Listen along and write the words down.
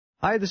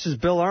Hi, this is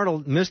Bill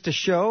Arnold. Missed a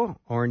show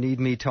or need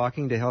me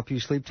talking to help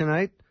you sleep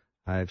tonight?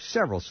 I have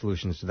several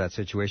solutions to that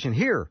situation.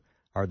 Here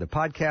are the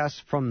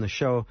podcasts from the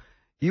show.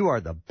 You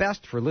are the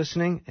best for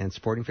listening and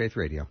supporting Faith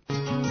Radio.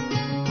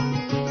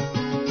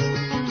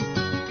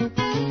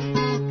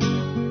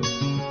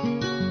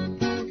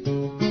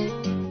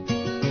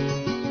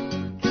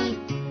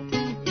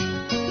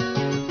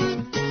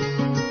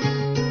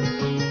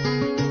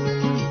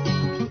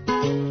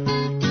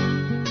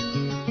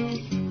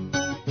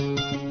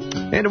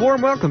 And a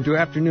warm welcome to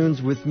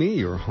Afternoons with me,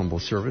 your humble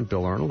servant,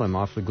 Bill Arnold. I'm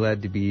awfully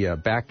glad to be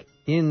back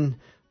in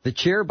the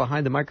chair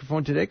behind the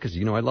microphone today because,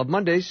 you know, I love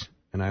Mondays,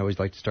 and I always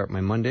like to start my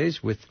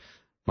Mondays with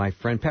my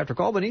friend Patrick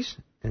Albanese.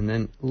 And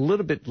then a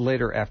little bit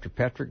later after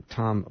Patrick,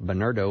 Tom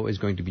Bernardo is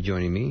going to be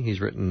joining me.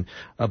 He's written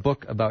a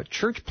book about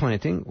church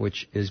planting,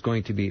 which is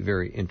going to be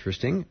very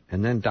interesting.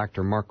 And then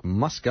Dr. Mark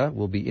Muska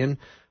will be in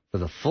for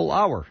the full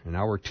hour, an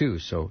hour two.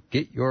 So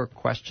get your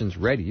questions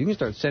ready. You can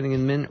start sending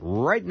them in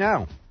right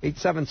now.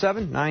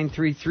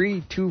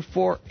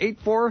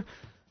 877-933-2484.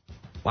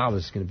 Wow,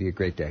 this is going to be a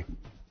great day.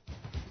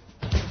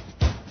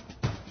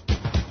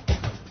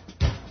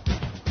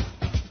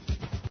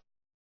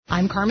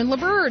 I'm Carmen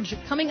LaBerge.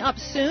 Coming up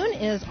soon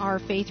is our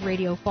Faith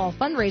Radio Fall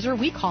fundraiser.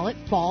 We call it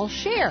Fall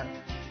Share.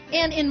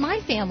 And in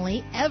my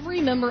family,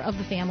 every member of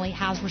the family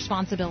has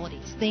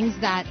responsibilities, things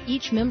that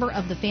each member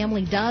of the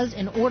family does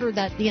in order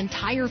that the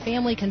entire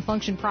family can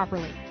function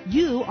properly.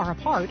 You are a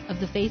part of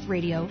the Faith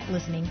Radio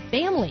listening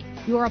family.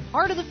 You are a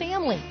part of the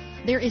family.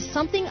 There is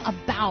something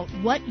about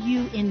what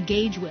you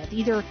engage with,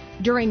 either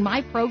during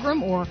my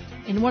program or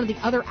in one of the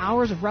other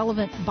hours of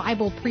relevant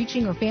Bible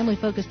preaching or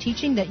family-focused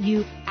teaching that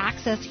you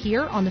access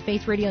here on the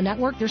Faith Radio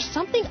Network. There's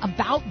something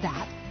about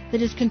that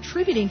is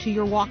contributing to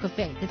your walk of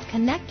faith. It's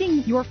connecting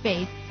your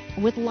faith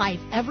with life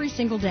every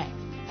single day.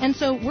 And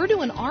so we're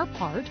doing our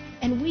part,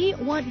 and we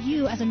want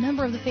you as a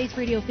member of the Faith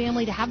Radio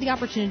family to have the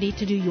opportunity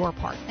to do your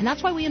part. And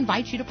that's why we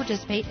invite you to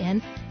participate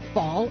in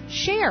Fall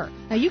Share.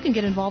 Now, you can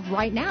get involved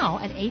right now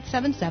at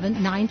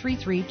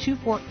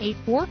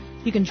 877-933-2484.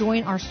 You can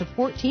join our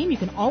support team. You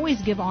can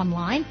always give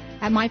online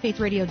at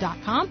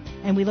myfaithradio.com,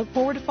 and we look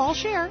forward to Fall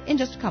Share in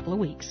just a couple of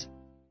weeks.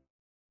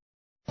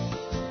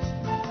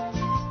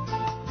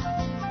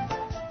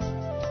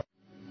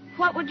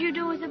 What would you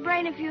do with a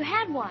brain if you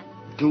had one?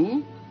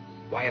 Do?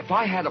 Why, if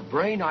I had a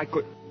brain, I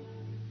could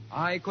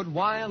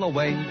while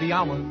away the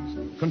hours,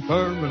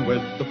 conferring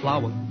with the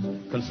flowers,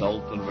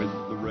 consulting with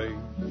the rain.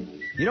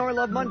 You know, I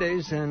love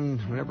Mondays, and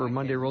whenever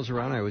Monday rolls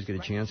around, I always get a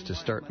chance to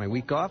start my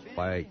week off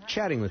by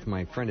chatting with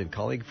my friend and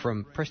colleague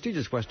from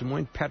prestigious West Des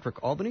Moines,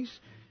 Patrick Albanese.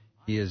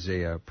 He is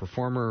a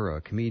performer,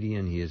 a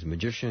comedian, he is a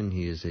magician,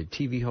 he is a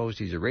TV host,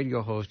 he's a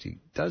radio host. He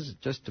does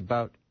just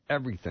about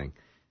everything.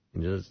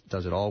 And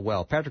does it all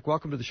well. Patrick,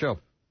 welcome to the show.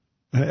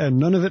 And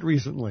none of it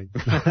recently.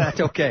 That's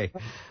okay.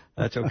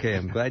 That's okay.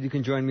 I'm glad you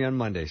can join me on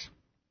Mondays.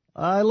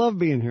 I love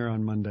being here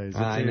on Mondays.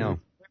 I know.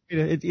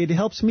 It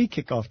helps me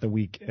kick off the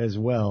week as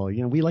well.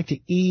 You know, we like to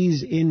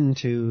ease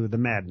into the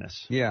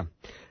madness. Yeah.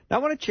 Now,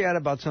 I want to chat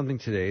about something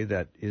today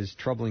that is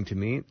troubling to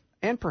me,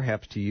 and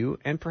perhaps to you,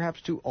 and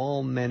perhaps to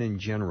all men in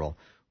general,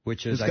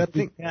 which is, I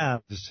think...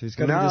 No.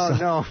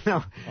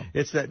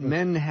 It's that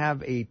men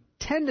have a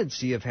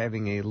tendency of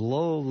having a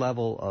low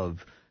level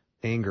of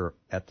anger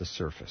at the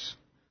surface.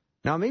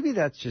 Now, maybe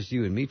that's just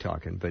you and me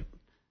talking, but,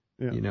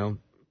 you know...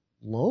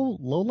 Low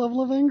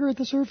level of anger at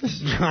the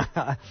surface?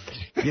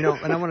 You know,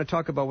 and I want to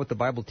talk about what the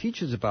Bible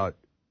teaches about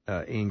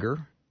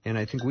anger, and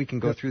I think we can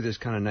go through this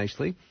kind of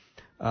nicely.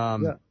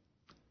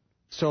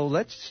 So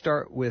let's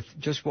start with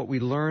just what we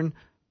learn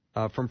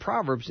from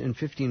Proverbs in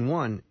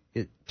 15:1.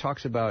 It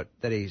talks about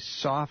that a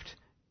soft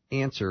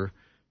answer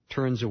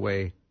turns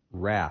away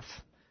wrath.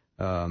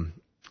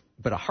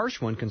 But a harsh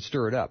one can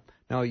stir it up.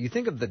 Now, you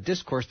think of the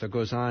discourse that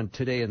goes on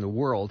today in the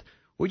world.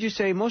 Would you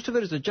say most of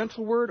it is a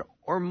gentle word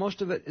or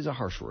most of it is a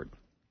harsh word?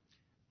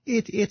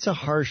 It's a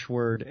harsh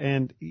word.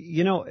 And,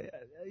 you know,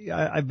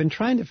 I've been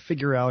trying to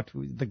figure out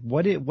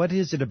what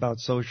is it about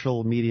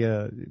social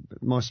media,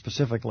 most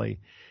specifically,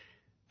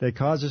 that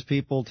causes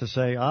people to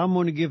say, I'm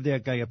going to give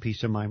that guy a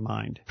piece of my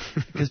mind.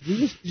 Because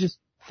we just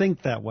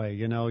think that way,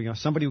 you know,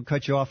 somebody would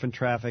cut you off in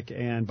traffic,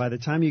 and by the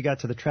time you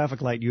got to the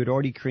traffic light, you had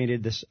already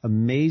created this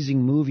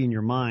amazing movie in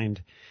your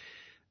mind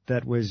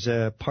that was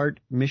part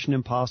Mission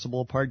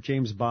Impossible, part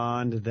James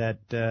Bond, that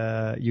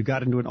you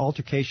got into an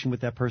altercation with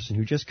that person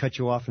who just cut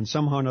you off, and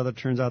somehow or another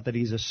turns out that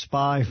he's a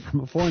spy from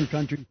a foreign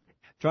country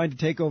trying to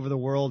take over the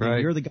world,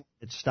 and you're the guy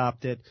that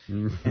stopped it,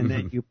 and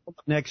then you pull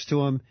up next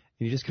to him, and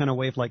you just kind of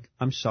wave like,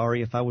 I'm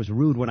sorry if I was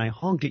rude when I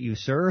honked at you,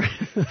 sir.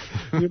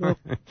 You know?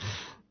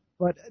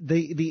 But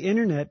the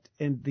Internet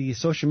and the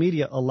social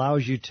media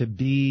allows you to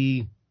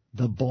be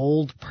the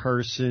bold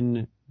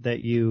person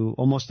that you,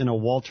 almost in a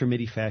Walter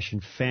Mitty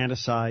fashion,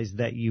 fantasize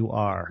that you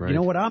are. Right. You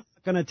know what? I'm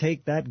not going to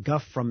take that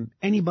guff from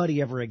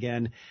anybody ever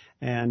again.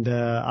 And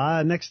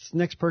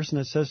next person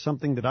that says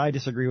something that I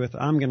disagree with,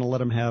 I'm going to let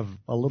them have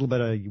a little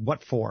bit of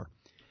what for.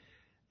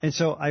 And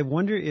so I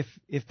wonder if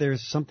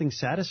there's something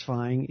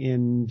satisfying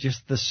in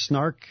just the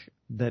snark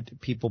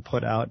that people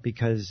put out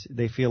because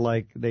they feel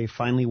like they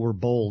finally were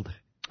bold.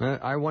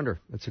 I wonder.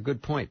 That's a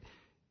good point.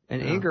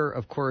 And anger,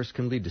 of course,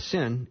 can lead to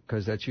sin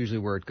because that's usually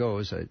where it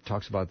goes. It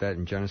talks about that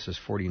in Genesis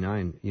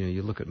 49.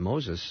 You look at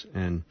Moses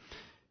and,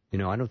 I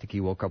don't think he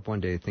woke up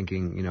one day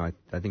thinking,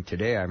 I think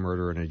today I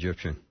murder an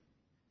Egyptian.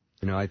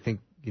 I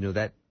think,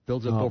 that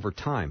builds up over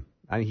time.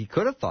 I mean, he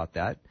could have thought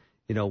that.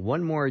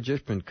 One more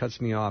Egyptian cuts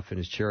me off in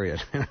his chariot,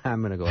 and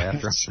I'm going to go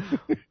after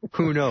him.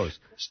 Who knows?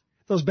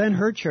 Those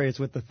Ben-Hur chariots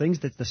with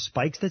the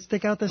spikes that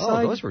stick out the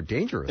side. Oh, those were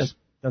dangerous.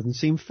 Doesn't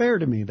seem fair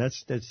to me.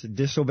 That's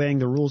disobeying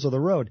the rules of the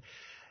road.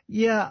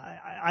 Yeah,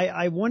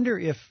 I wonder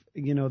if,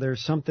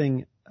 there's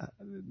something,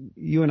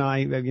 you and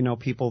I,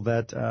 people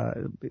that,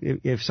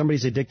 if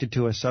somebody's addicted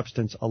to a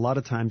substance, a lot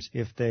of times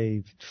if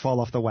they fall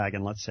off the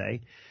wagon, let's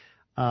say,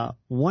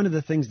 one of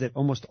the things that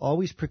almost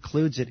always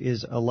precludes it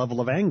is a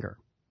level of anger.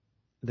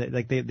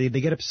 They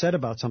get upset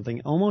about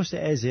something almost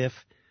as if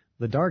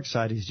the dark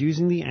side is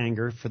using the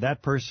anger for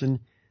that person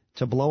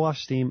to blow off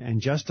steam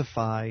and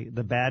justify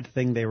the bad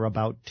thing they were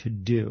about to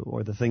do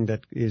or the thing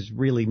that is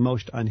really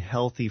most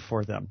unhealthy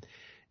for them.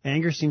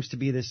 Anger seems to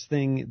be this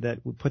thing that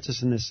puts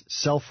us in this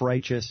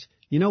self-righteous,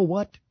 you know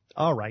what?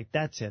 All right,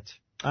 that's it.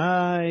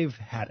 I've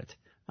had it.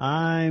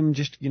 I'm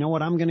just,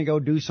 I'm going to go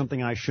do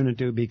something I shouldn't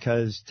do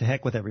because to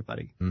heck with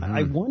everybody. Mm-hmm.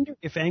 I wonder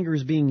if anger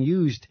is being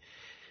used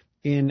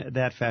in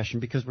that fashion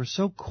because we're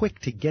so quick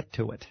to get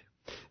to it.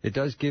 It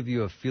does give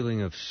you a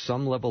feeling of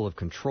some level of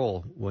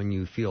control when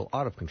you feel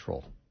out of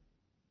control.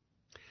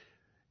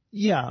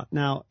 Yeah.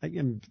 Now,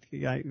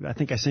 I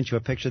think I sent you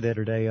a picture the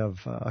other day of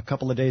a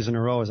couple of days in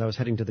a row as I was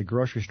heading to the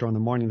grocery store in the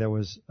morning. There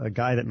was a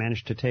guy that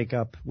managed to take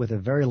up with a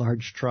very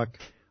large truck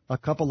a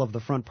couple of the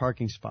front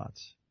parking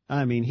spots.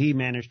 I mean, he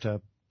managed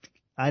to.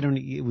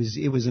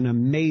 It was an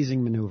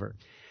amazing maneuver.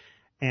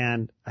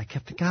 And I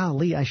kept thinking,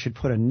 golly, I should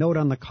put a note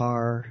on the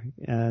car.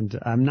 And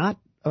I'm not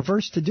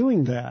averse to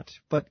doing that.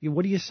 But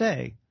what do you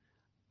say?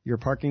 You're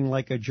parking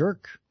like a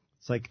jerk.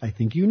 It's like, I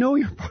think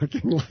you're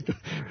parking like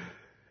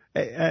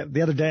a...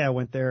 The other day I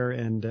went there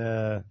and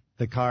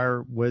the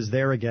car was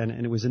there again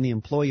and it was in the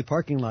employee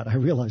parking lot. I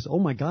realized, oh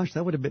my gosh,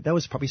 that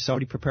was probably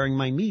somebody preparing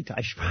my meat.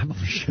 I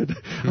probably should.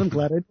 I'm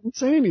glad I didn't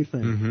say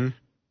anything.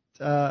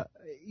 Mm-hmm.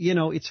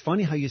 It's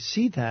funny how you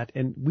see that,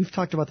 and we've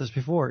talked about this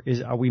before.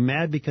 Are we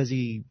mad because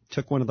he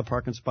took one of the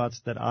parking spots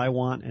that I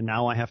want and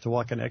now I have to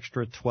walk an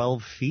extra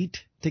 12 feet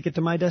to get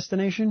to my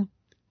destination?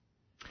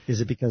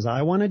 Is it because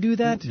I want to do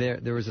that?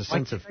 There was a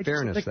sense of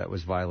fairness that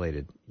was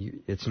violated.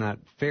 It's not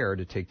fair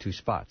to take two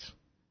spots.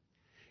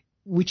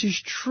 Which is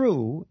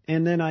true,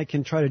 and then I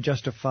can try to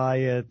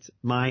justify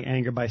my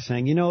anger by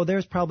saying,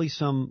 there's probably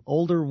some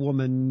older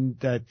woman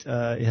that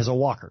has a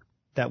walker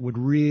that would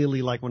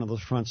really like one of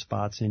those front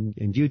spots, and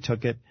you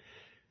took it.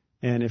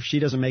 And if she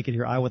doesn't make it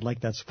here, I would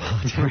like that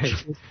spot.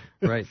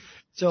 Right.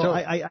 So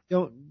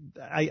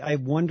I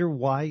wonder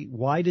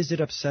why does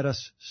it upset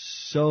us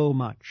so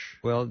much?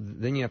 Well,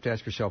 then you have to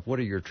ask yourself, what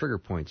are your trigger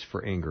points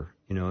for anger?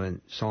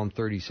 And Psalm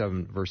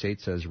 37 verse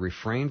 8 says,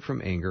 refrain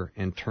from anger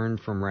and turn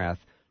from wrath.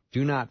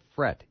 Do not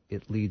fret.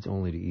 It leads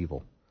only to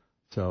evil.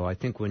 So I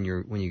think when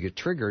you get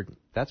triggered,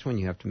 that's when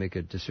you have to make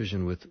a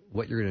decision with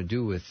what you're going to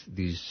do with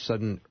these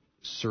sudden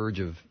surge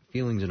of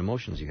feelings and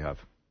emotions you have.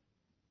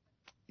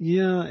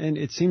 Yeah, and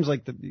it seems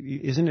like,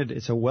 isn't it?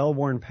 It's a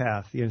well-worn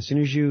path. As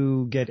soon as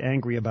you get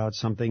angry about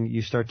something,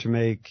 you start to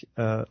make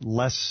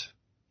less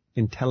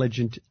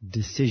intelligent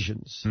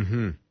decisions.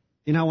 Mm-hmm.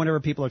 Whenever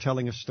people are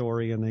telling a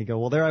story and they go,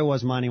 well, there I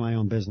was minding my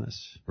own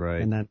business.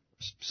 Right. And then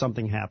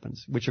something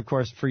happens, which, of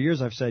course, for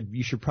years I've said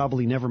you should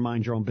probably never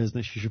mind your own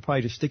business. You should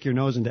probably just stick your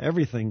nose into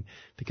everything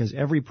because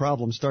every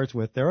problem starts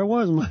with, there I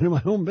was minding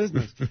my own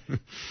business.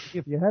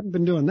 If you hadn't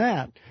been doing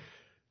that.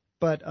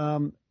 But,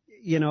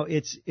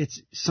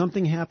 it's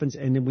something happens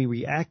and then we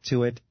react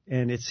to it,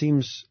 and it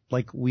seems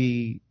like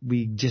we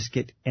just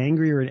get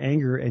angrier and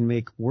angrier and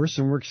make worse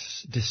and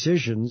worse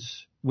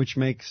decisions, which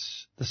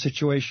makes the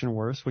situation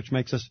worse, which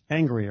makes us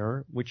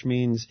angrier, which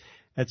means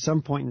at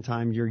some point in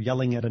time you're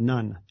yelling at a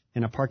nun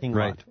in a parking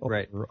lot or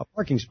a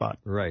parking spot.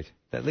 Right.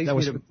 That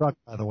was a truck,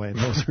 by the way.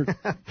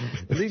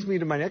 It leads me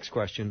to my next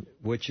question,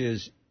 which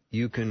is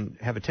you can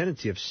have a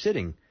tendency of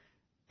sitting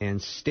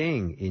and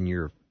staying in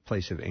your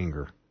place of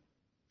anger.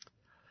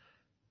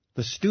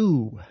 The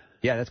stew.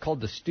 Yeah, that's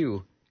called the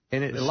stew.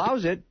 And it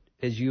allows it,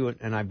 as you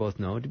and I both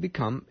know, to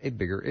become a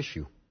bigger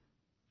issue.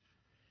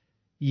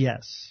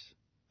 Yes.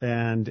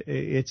 And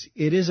it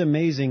is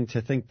amazing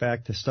to think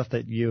back to stuff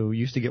that you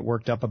used to get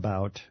worked up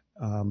about.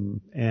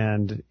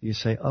 And you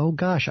say, oh,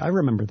 gosh, I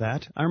remember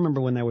that. I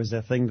remember when there was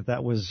that thing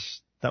that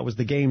was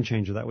the game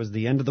changer. That was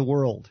the end of the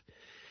world.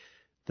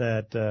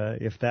 That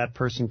if that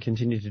person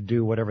continued to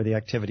do whatever the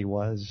activity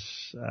was,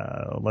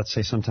 let's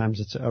say sometimes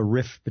it's a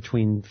rift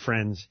between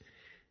friends.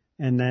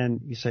 And then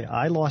you say,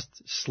 I lost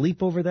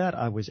sleep over that.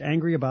 I was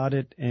angry about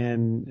it,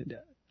 and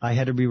I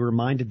had to be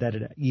reminded that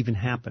it even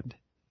happened.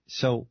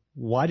 So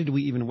why did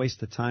we even waste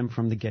the time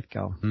from the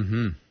get-go?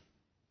 Mm-hmm.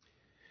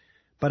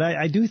 But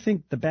I do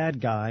think the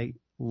bad guy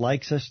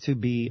likes us to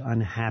be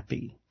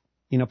unhappy.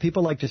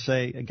 people like to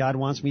say, God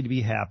wants me to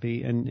be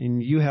happy,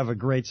 and you have a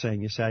great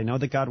saying. You say, I know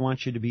that God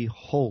wants you to be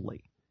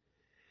holy.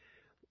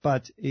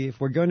 But if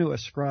we're going to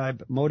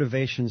ascribe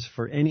motivations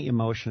for any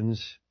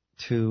emotions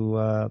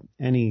to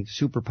any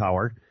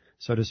superpower,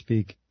 so to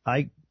speak,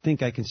 I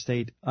think I can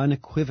state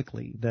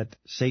unequivocally that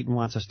Satan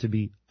wants us to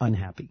be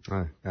unhappy.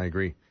 I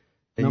agree.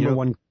 And Number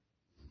one.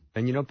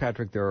 And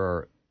Patrick, there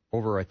are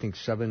over, I think,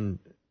 7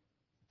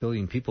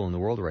 billion people in the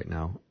world right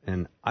now,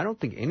 and I don't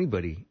think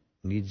anybody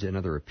needs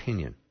another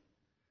opinion.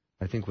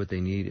 I think what they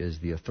need is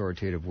the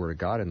authoritative Word of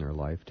God in their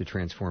life to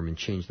transform and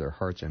change their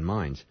hearts and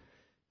minds.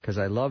 Because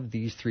I love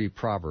these 3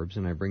 proverbs,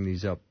 and I bring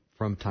these up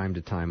from time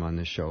to time on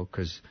this show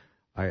because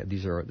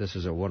this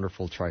is a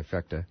wonderful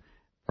trifecta.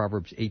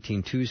 Proverbs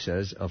 18:2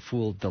 says, "A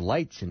fool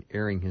delights in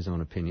airing his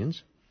own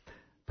opinions."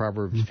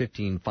 Proverbs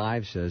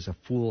 15:5 says, "A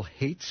fool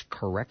hates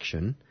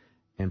correction."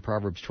 And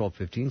Proverbs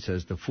 12:15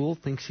 says, "The fool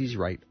thinks he's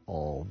right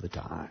all the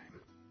time."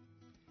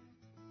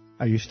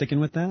 Are you sticking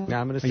with that? Yeah,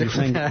 I'm going to stick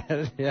with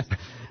that.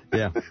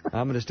 Yeah,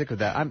 I'm going to stick with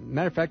that.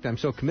 Matter of fact, I'm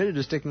so committed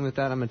to sticking with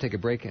that, I'm going to take a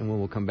break, and when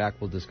we'll come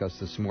back, we'll discuss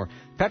this some more.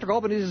 Patrick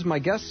Albanese is my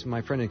guest,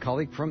 my friend and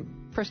colleague from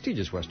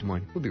prestigious West Des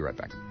Moines. We'll be right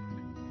back.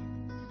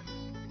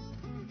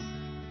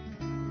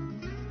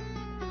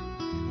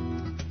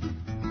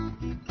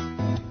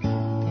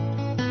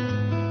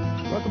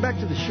 Welcome back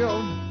to the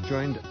show.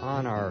 Joined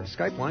on our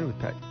Skype line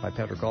by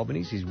Patrick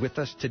Albanese. He's with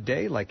us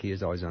today, like he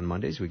is always on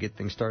Mondays. We get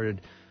things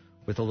started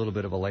with a little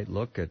bit of a light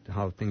look at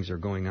how things are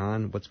going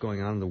on, what's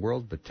going on in the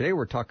world. But today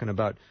we're talking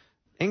about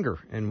anger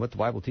and what the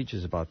Bible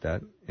teaches about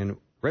that. And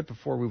right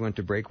before we went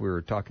to break, we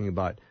were talking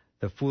about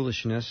the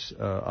foolishness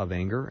of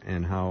anger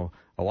and how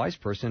a wise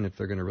person, if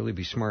they're going to really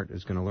be smart,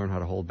 is going to learn how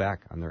to hold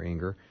back on their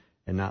anger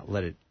and not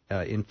let it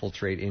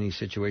infiltrate any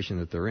situation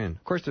that they're in.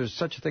 Of course, there's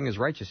such a thing as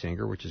righteous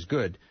anger, which is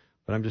good,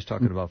 but I'm just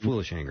talking about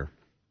foolish anger.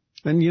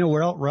 And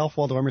Ralph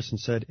Waldo Emerson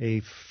said, a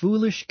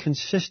foolish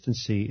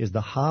consistency is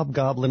the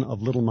hobgoblin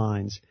of little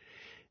minds.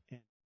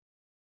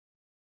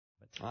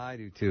 I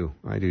do too.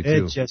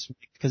 It's just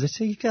because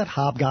you've got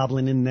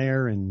hobgoblin in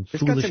there and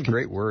it's got some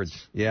great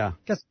words. Yeah,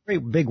 it's got some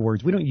great big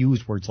words. We don't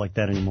use words like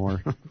that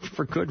anymore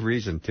for good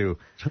reason too.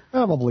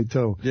 Probably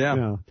too.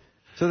 Yeah.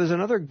 So there's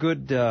another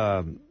good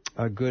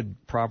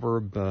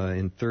proverb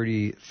in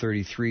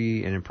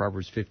 30:33 and in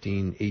Proverbs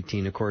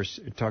 15:18. Of course,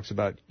 it talks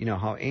about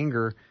how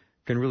anger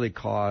can really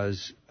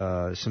cause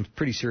some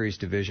pretty serious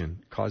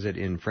division. Cause it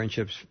in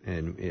friendships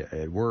and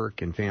at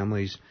work and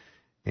families.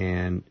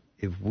 And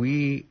if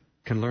we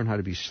can learn how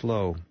to be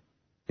slow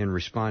in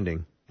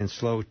responding and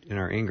slow in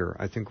our anger,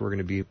 I think we're going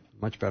to be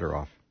much better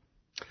off.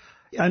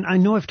 And I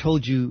know I've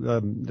told you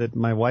that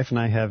my wife and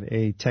I have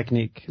a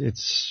technique.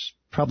 It's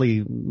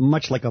probably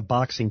much like a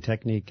boxing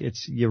technique.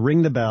 It's you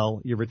ring the bell,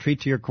 you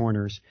retreat to your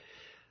corners,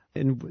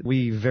 and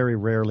we very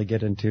rarely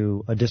get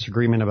into a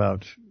disagreement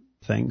about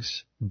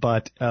things.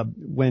 But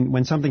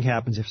when something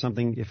happens,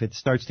 if it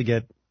starts to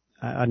get,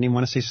 I don't even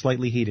want to say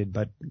slightly heated,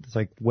 but it's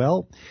like,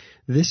 well,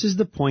 this is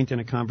the point in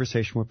a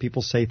conversation where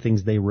people say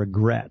things they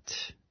regret,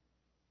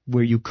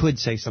 where you could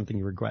say something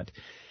you regret.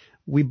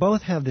 We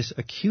both have this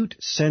acute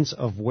sense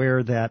of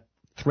where that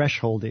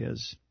threshold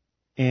is,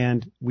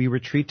 and we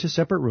retreat to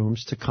separate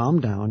rooms to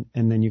calm down,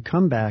 and then you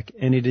come back,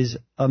 and it is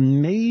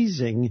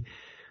amazing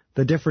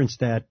the difference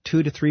that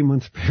 2 to 3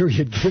 month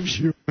period gives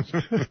you.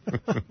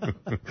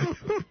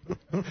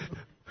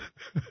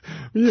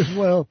 Yeah,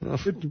 well,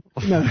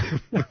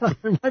 I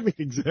might be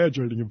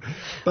exaggerating,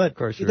 but of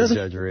course you're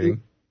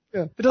exaggerating.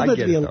 Yeah, it doesn't have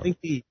to be a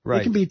lengthy.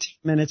 Right. It can be 10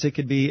 minutes, it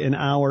could be an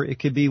hour, it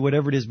could be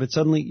whatever it is. But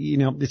suddenly,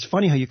 it's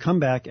funny how you come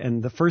back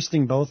and the first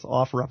thing both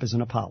offer up is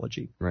an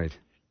apology, right?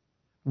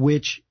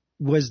 Which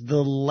was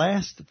the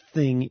last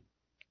thing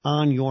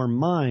on your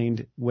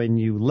mind when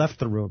you left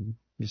the room.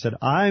 You said,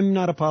 "I'm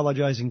not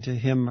apologizing to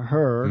him,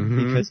 her,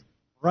 because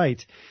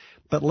right."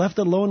 But left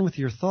alone with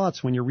your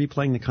thoughts when you're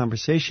replaying the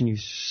conversation, you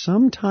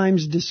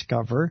sometimes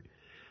discover,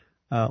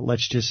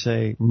 let's just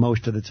say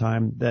most of the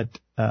time, that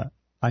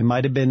I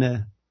might have been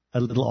a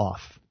little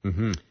off.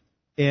 Mm-hmm.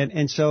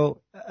 And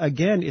so,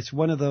 again, it's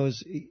one of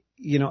those,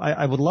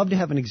 I would love to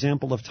have an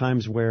example of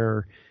times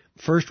where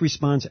first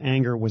response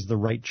anger was the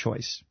right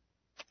choice.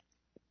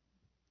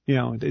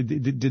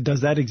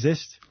 Does that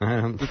exist?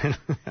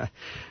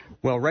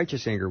 Well,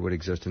 righteous anger would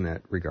exist in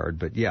that regard,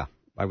 but yeah,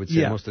 I would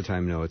say most of the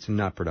time, no, it's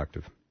not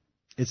productive.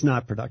 It's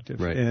not productive.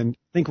 Right. And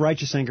I think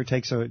righteous anger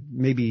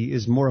maybe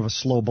is more of a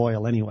slow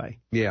boil anyway.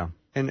 Yeah.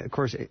 And of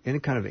course, any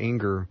kind of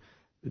anger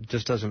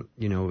just doesn't,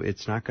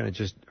 it's not going to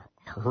just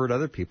hurt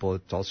other people.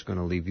 It's also going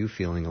to leave you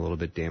feeling a little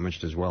bit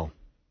damaged as well.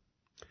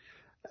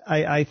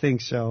 I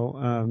think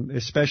so.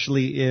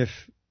 Especially if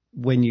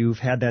when you've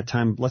had that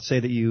time, let's say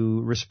that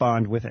you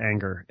respond with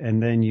anger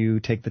and then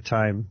you take the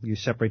time, you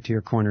separate to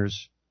your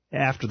corners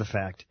after the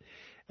fact.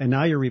 And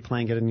now you're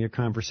replaying it in your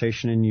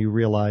conversation and you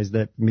realize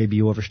that maybe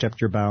you overstepped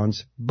your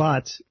bounds,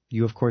 but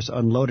you, of course,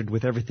 unloaded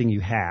with everything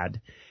you had.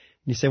 And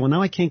you say, well,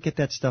 now I can't get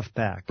that stuff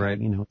back. Right.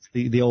 It's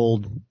the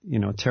old,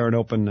 tearing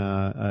open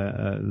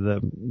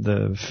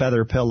the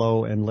feather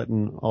pillow and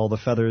letting all the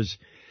feathers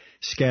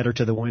scatter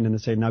to the wind and they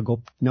say, now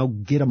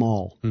get them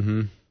all.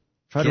 Mm-hmm.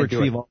 Try to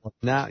retrieve all of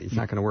them. No, it's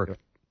not going to work.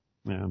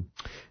 Yeah.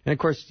 And of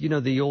course,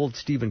 the old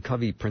Stephen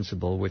Covey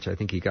principle, which I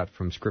think he got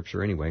from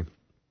Scripture anyway,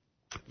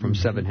 from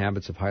 7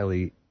 Habits of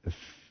Highly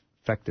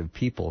Effective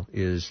People,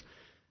 is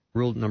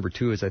rule number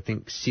 2 is, I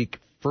think, seek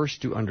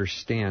first to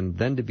understand,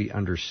 then to be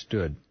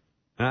understood.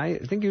 And I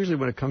think usually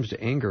when it comes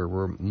to anger,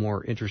 we're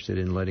more interested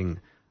in letting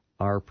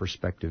our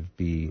perspective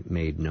be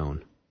made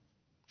known.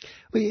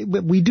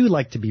 We do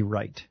like to be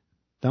right,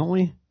 don't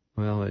we?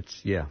 Well,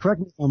 yeah.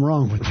 Correct me if I'm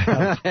wrong with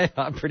that.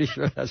 I'm pretty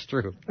sure that's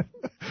true.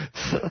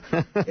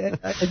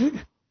 I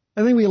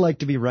think we like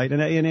to be right,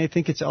 and I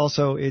think it's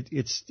also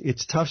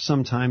it's tough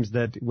sometimes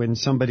that when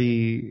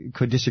somebody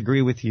could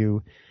disagree with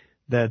you,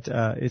 that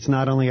it's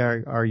not only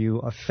are you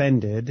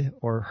offended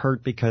or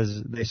hurt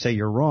because they say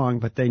you're wrong,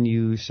 but then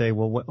you say,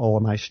 well,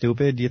 am I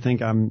stupid? Do you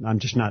think I'm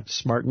just not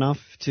smart enough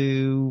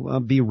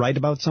to be right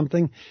about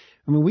something?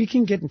 I mean, we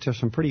can get into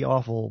some pretty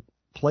awful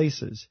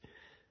places.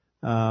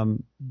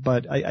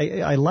 But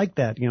I like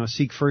that,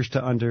 seek first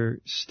to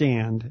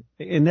understand.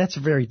 And that's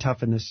very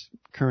tough in this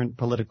current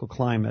political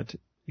climate,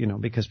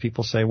 because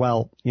people say,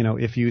 well,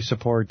 if you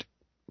support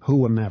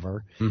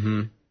whomever,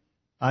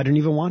 I don't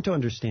even want to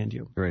understand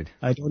you. Right.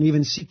 I don't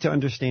even seek to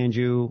understand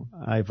you.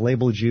 I've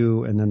labeled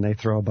you, and then they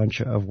throw a bunch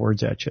of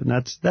words at you.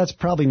 And that's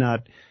probably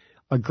not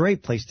a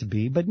great place to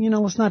be. But,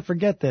 let's not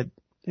forget that,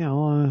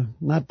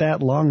 not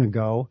that long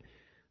ago,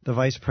 the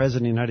Vice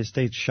President of the United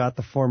States shot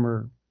the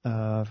former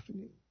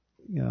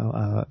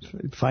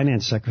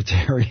finance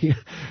secretary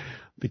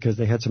because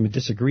they had some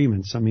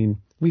disagreements. I mean,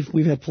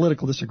 we've had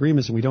political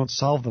disagreements and we don't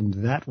solve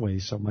them that way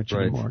so much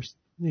anymore.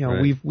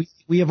 Right.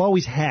 We have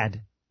always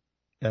had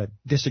a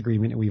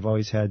disagreement, and we've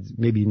always had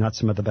maybe not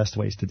some of the best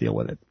ways to deal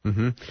with it.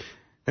 Mm-hmm.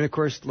 And of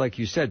course, like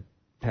you said,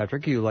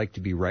 Patrick, you like to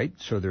be right,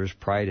 so there's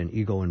pride and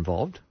ego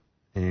involved.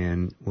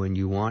 And when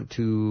you want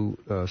to,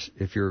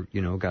 if you're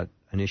got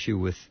an issue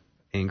with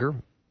anger,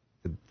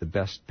 the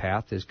best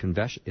path is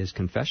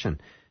confession.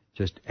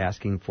 Just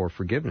asking for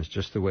forgiveness,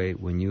 just the way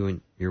when you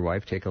and your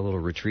wife take a little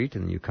retreat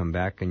and then you come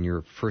back and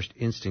your first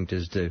instinct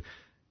is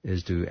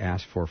to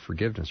ask for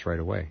forgiveness right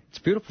away. It's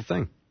a beautiful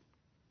thing.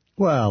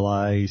 Well,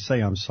 I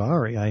say I'm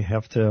sorry. I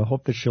have to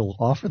hope that she'll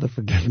offer the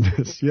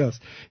forgiveness. Yes.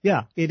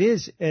 Yeah, it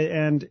is.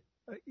 And,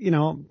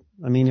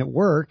 I mean, it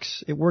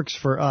works. It works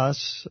for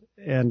us.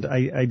 And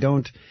I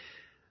don't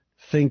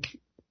think,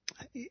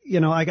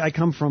 I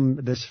come from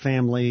this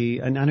family,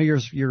 and I know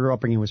your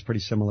upbringing was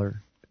pretty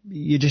similar.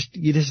 You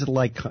just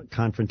like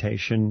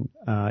confrontation.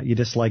 You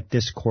just like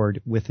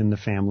discord within the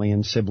family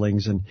and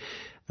siblings, and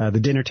the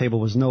dinner table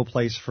was no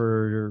place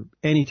for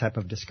any type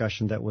of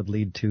discussion that would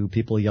lead to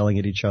people yelling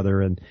at each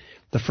other. And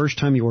the first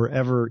time you were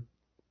ever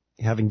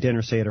having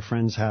dinner, say at a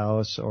friend's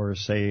house or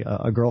say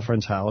a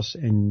girlfriend's house,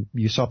 and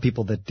you saw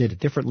people that did it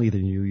differently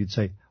than you, you'd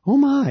say, "Oh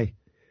my,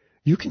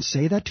 you can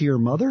say that to your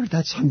mother?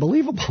 That's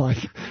unbelievable!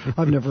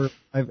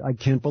 I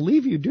can't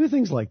believe you do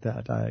things like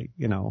that."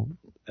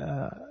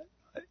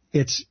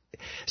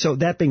 So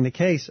that being the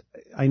case,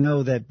 I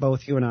know that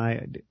both you and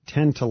I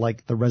tend to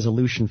like the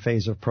resolution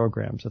phase of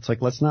programs. It's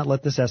like, let's not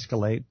let this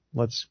escalate.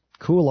 Let's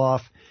cool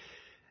off.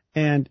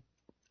 And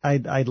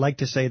I'd like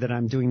to say that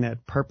I'm doing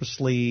that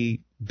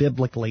purposely,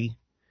 biblically,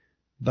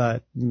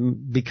 but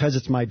because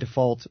it's my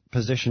default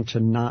position to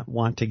not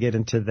want to get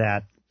into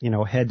that,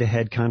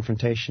 head-to-head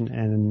confrontation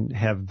and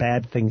have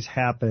bad things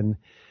happen,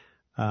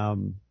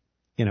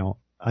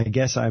 I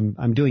guess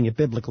I'm doing it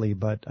biblically,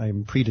 but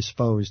I'm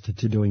predisposed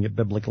to doing it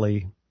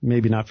biblically,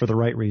 maybe not for the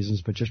right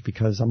reasons, but just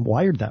because I'm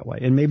wired that way.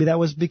 And maybe that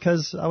was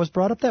because I was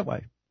brought up that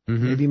way.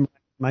 Mm-hmm. Maybe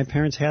my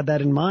parents had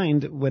that in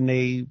mind when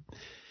they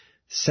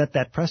set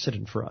that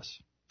precedent for us.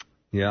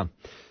 Yeah.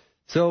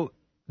 So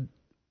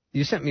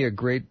you sent me a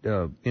great,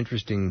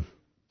 interesting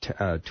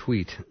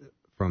tweet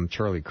from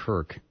Charlie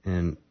Kirk,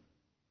 and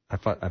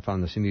I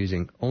found this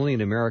amusing. Only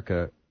in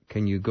America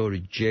can you go to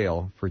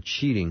jail for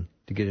cheating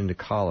to get into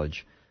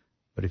college.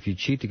 But if you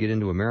cheat to get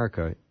into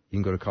America, you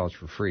can go to college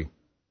for free.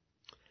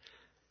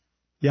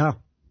 Yeah,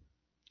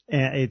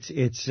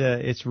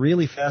 it's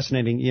really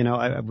fascinating.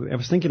 I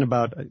was thinking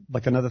about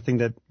like another thing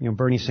that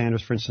Bernie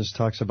Sanders, for instance,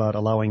 talks about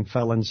allowing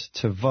felons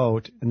to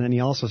vote, and then he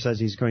also says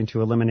he's going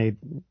to eliminate.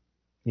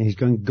 He's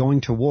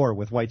going to war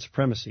with white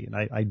supremacy, and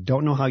I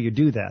don't know how you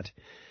do that,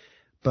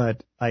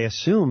 but I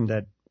assume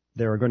that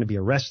there are going to be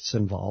arrests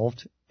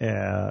involved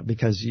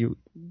because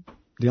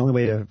the only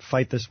way to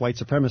fight this white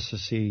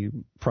supremacy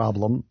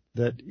problem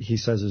that he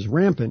says is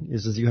rampant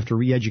is you have to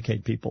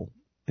re-educate people.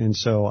 And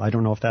so I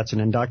don't know if that's an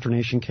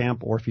indoctrination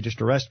camp or if you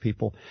just arrest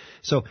people.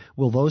 So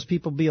will those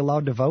people be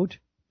allowed to vote?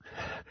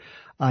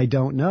 I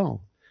don't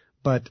know.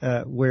 But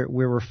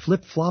we're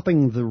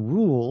flip-flopping the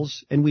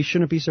rules, and we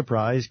shouldn't be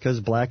surprised because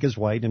black is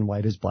white and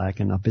white is black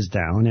and up is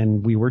down.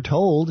 And we were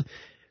told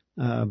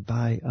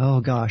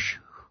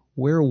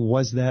where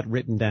was that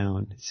written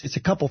down? It's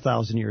a couple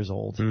thousand years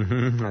old.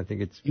 Mm-hmm. I think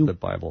it's the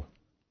Bible.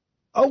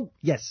 Oh,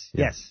 yes,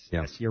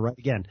 you're right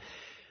again.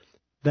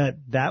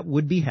 That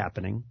would be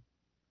happening.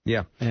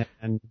 Yeah.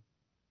 And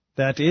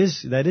That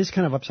is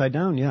kind of upside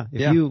down, yeah.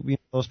 If you know,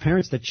 those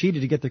parents that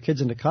cheated to get their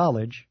kids into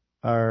college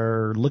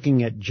are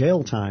looking at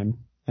jail time,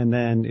 and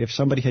then if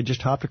somebody had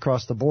just hopped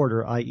across the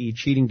border, i.e.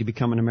 cheating to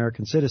become an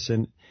American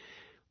citizen,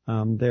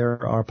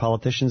 there are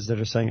politicians that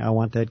are saying, I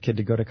want that kid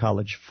to go to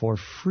college for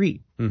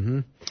free.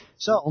 Mm-hmm.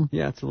 So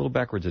yeah, it's a little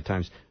backwards at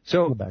times.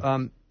 So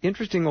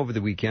interesting over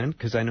the weekend,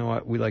 because I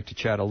know we like to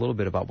chat a little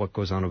bit about what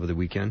goes on over the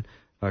weekend.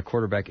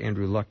 Quarterback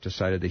Andrew Luck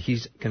decided that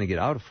he's going to get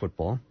out of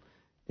football,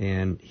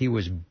 and he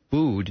was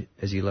booed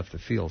as he left the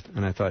field.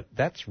 And I thought,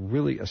 that's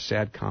really a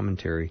sad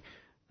commentary.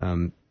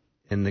 And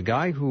the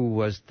guy who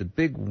was the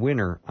big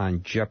winner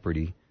on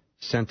Jeopardy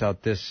sent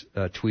out this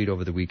tweet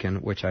over the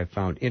weekend, which I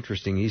found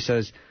interesting. He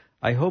says,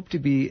 I hope to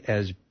be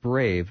as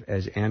brave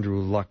as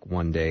Andrew Luck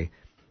one day.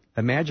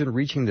 Imagine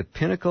reaching the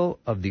pinnacle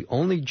of the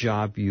only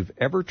job you've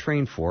ever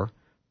trained for,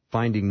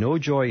 finding no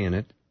joy in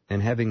it,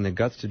 and having the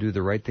guts to do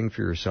the right thing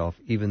for yourself,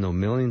 even though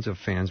millions of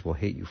fans will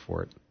hate you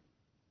for it.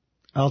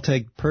 I'll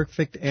take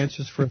perfect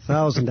answers for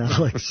 1,000,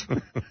 Alex.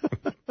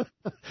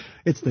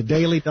 It's the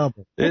daily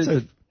double. It's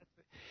a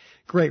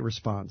great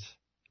response.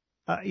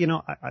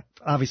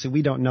 Obviously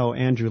we don't know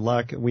Andrew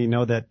Luck. We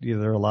know that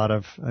there are a lot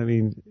of,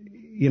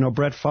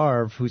 Brett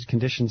Favre, whose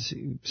condition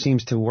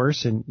seems to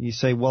worsen. You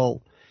say,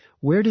 well,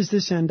 where does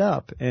this end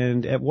up?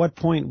 And at what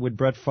point would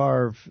Brett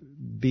Favre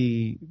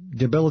be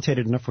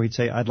debilitated enough where he'd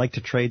say, I'd like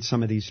to trade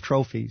some of these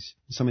trophies,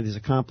 some of these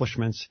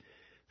accomplishments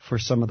for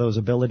some of those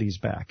abilities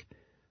back?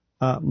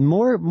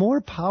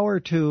 More power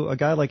to a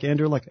guy like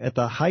Andrew Luck at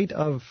the height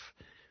of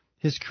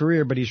his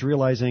career, but he's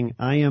realizing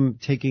I am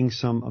taking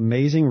some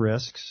amazing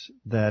risks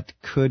that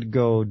could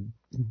go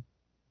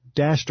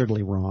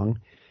dastardly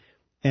wrong,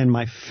 and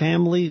my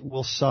family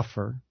will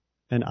suffer,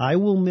 and I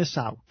will miss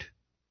out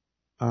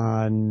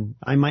on,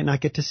 I might not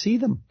get to see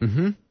them.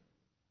 Mm-hmm.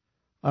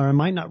 Or I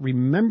might not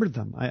remember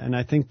them. And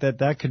I think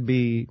that could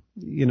be,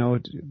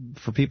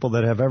 for people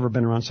that have ever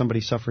been around somebody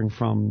suffering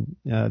from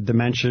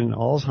dementia,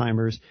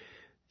 Alzheimer's,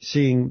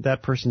 seeing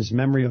that person's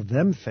memory of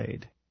them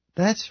fade.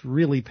 That's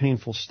really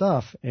painful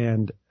stuff,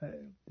 and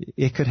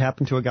it could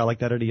happen to a guy like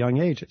that at a young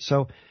age.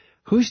 So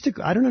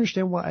I don't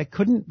understand why I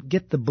couldn't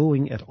get the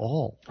booing at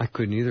all. I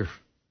couldn't either.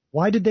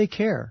 Why did they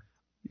care?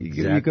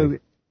 Exactly.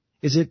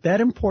 Is it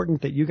that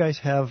important that you guys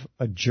have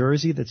a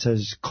jersey that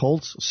says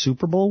Colts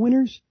Super Bowl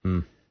winners?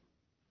 Mm.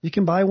 You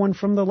can buy one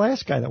from the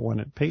last guy that won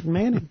it, Peyton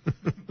Manning.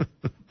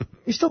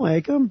 You still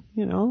make them,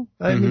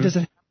 I mean, does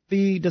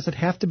it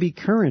have to be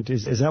current?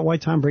 Is that why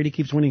Tom Brady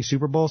keeps winning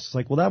Super Bowls? It's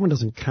like, well, that one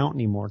doesn't count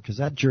anymore because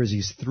that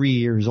jersey's 3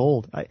 years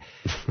old. It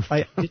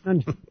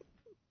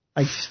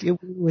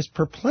was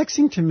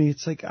perplexing to me.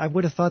 It's like I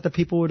would have thought that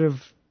people would have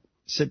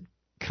said,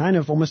 kind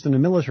of almost in a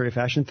military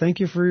fashion, thank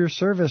you for your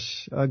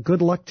service.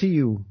 Good luck to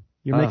you.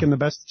 You're making the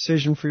best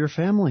decision for your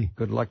family.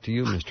 Good luck to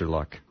you, Mr.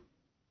 Luck.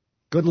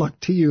 Good luck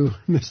to you,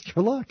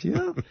 Mr. Luck.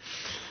 Yeah.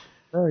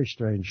 Very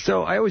strange.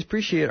 So I always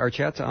appreciate our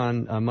chats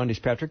on Mondays,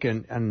 Patrick,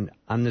 and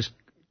on this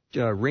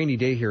rainy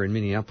day here in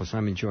Minneapolis,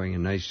 I'm enjoying a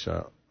nice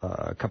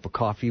cup of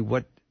coffee.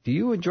 What do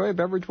you enjoy a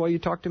beverage while you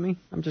talk to me?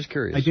 I'm just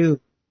curious. I do.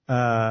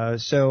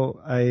 So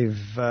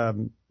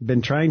I've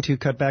been trying to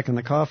cut back on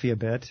the coffee a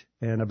bit,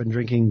 and I've been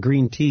drinking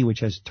green tea,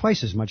 which has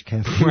twice as much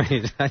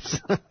caffeine. Right.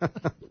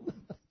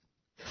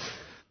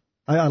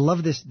 I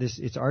love this.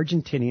 It's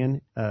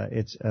Argentinian.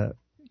 It's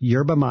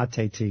yerba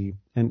mate tea.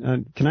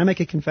 And can I make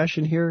a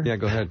confession here? Yeah,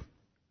 go ahead.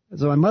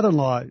 So my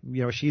mother-in-law,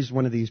 she's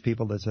one of these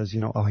people that says,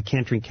 I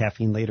can't drink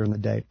caffeine later in the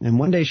day. And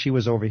one day she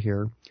was over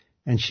here,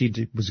 and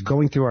she was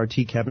going through our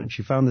tea cabinet, and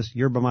she found this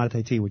yerba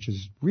mate tea, which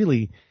is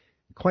really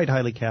quite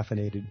highly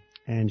caffeinated.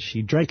 And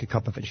she drank a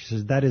cup of it. She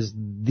says, that is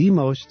the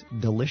most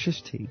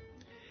delicious tea.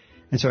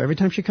 And so every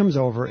time she comes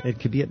over, it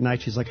could be at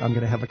night, she's like, I'm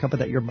going to have a cup of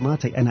that yerba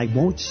mate. And I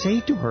won't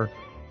say to her,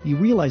 you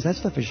realize that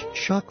stuff is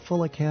chock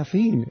full of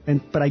caffeine.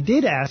 But I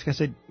did ask, I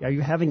said, are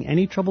you having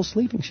any trouble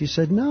sleeping? She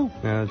said, no.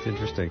 Yeah, that's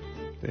interesting.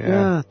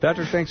 Yeah.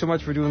 Patrick, thanks so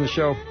much for doing the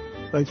show.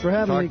 Thanks for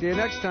having me. Talk to you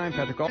next time,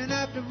 Patrick.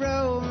 Up the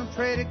road and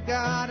pray to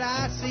God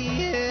I see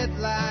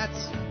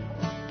headlights.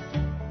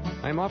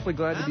 I'm awfully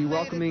glad to be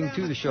welcoming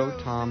to the show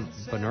Tom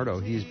Bernardo.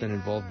 He's been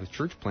involved with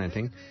church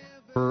planting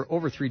for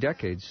over 3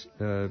 decades.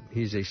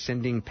 He's a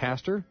sending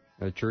pastor,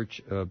 a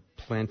church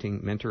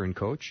planting mentor and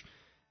coach,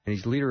 and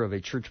he's leader of a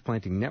church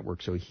planting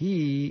network, so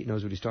he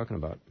knows what he's talking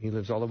about. He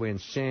lives all the way in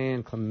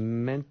San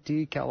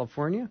Clemente,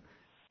 California,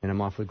 and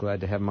I'm awfully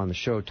glad to have him on the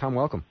show. Tom,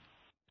 welcome.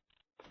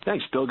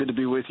 Thanks, Bill. Good to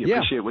be with you. Yeah.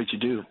 Appreciate what you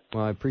do.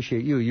 Well, I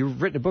appreciate you.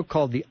 You've written a book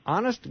called The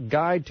Honest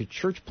Guide to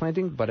Church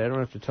Planting, but I don't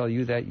have to tell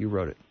you that. You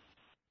wrote it.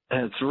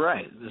 That's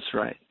right. That's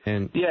right.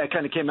 And yeah, it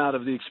kind of came out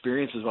of the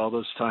experiences of all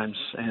those times,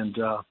 and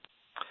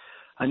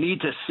I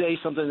need to say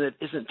something that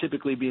isn't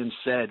typically being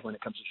said when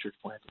it comes to church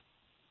planting.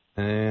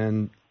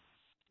 And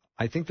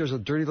I think there's a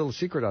dirty little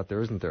secret out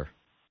there, isn't there?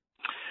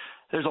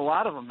 There's a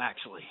lot of them,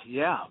 actually,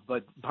 yeah.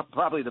 But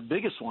probably the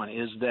biggest one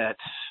is that,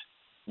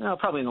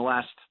 probably in the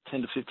last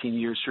 10 to 15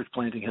 years, church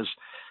planting has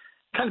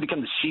kind of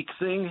become the chic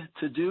thing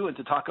to do and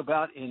to talk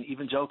about in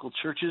evangelical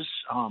churches.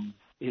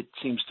 It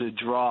seems to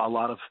draw a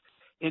lot of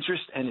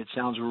interest, and it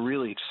sounds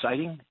really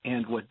exciting.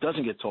 And what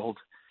doesn't get told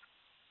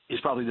is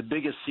probably the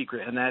biggest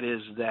secret, and that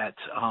is that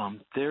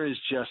there is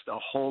just a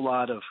whole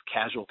lot of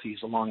casualties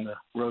along the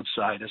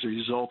roadside as a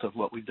result of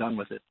what we've done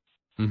with it.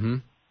 Mm-hmm.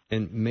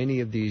 And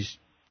many of these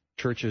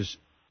churches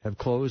have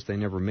closed. They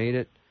never made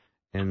it.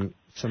 And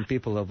some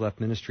people have left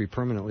ministry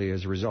permanently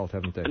as a result,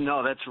 haven't they?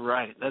 No, that's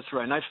right. That's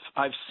right. And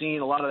I've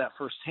seen a lot of that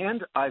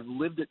firsthand. I've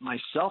lived it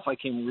myself. I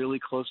came really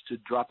close to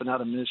dropping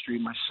out of ministry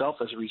myself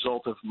as a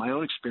result of my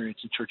own experience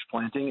in church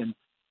planting, and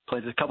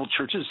planted a couple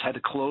churches, had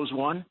to close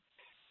one,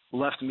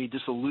 left me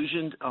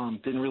disillusioned,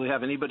 didn't really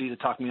have anybody to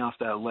talk me off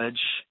that ledge,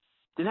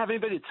 didn't have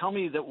anybody to tell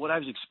me that what I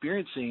was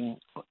experiencing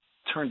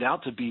turned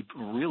out to be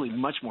really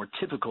much more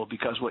typical,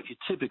 because what you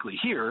typically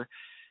hear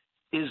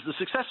is the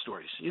success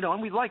stories,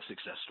 and we like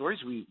success stories.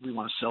 We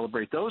want to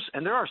celebrate those,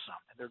 and there are some,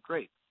 and they're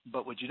great.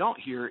 But what you don't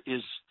hear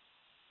is,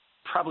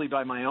 probably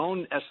by my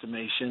own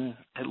estimation,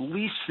 at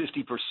least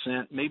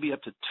 50%, maybe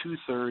up to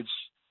 2/3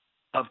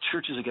 of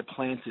churches that get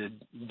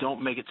planted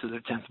don't make it to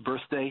their 10th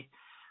birthday.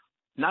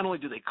 Not only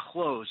do they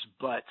close,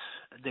 but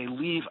they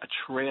leave a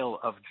trail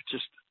of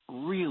just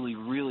really,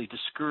 really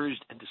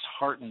discouraged and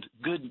disheartened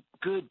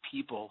good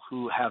people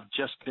who have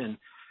just been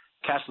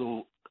cast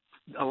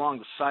along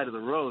the side of the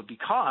road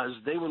because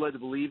they were led to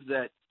believe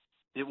that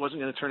it wasn't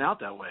going to turn out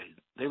that way.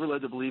 They were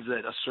led to believe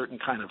that a certain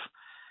kind of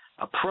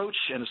approach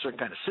and a certain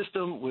kind of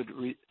system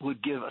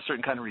would give a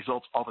certain kind of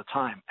results all the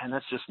time, and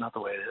that's just not the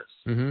way it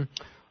is.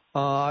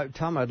 Mm-hmm.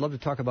 Tom, I'd love to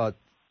talk about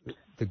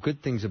the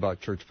good things about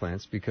church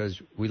plants, because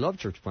we love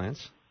church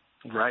plants.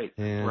 Right,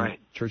 and right.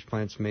 Church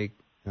plants make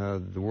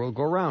the world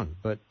go round.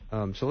 But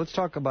so let's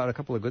talk about a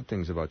couple of good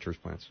things about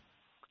church plants.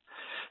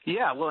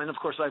 Yeah, well, and of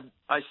course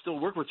I still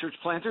work with church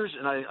planters,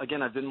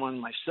 and I've been one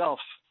myself.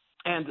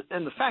 And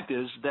the fact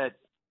is that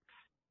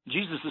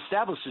Jesus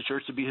established the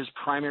church to be his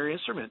primary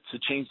instrument to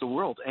change the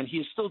world, and he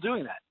is still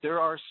doing that. There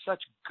are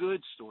such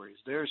good stories.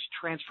 There's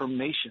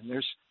transformation.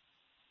 There's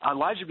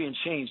lives are being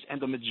changed,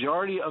 and the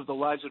majority of the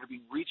lives that are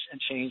being reached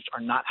and changed are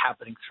not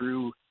happening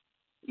through,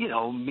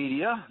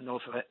 media, no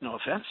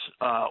offense,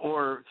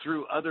 or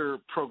through other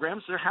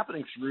programs. They're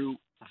happening through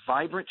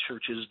vibrant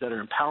churches that are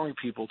empowering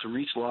people to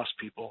reach lost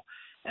people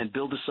and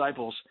build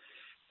disciples.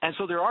 And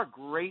so there are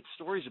great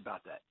stories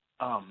about that.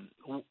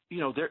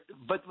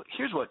 But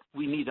here's what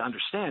we need to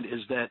understand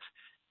is that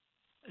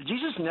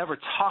Jesus never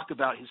talked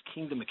about his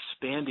kingdom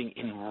expanding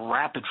in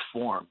rapid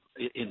form,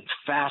 in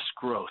fast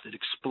growth, in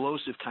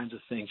explosive kinds of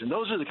things. And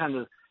those are the kind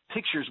of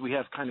pictures we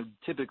have kind of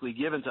typically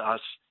given to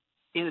us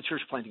in the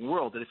church planting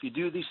world, that if you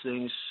do these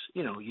things,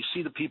 you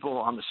see the people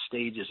on the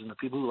stages and the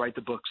people who write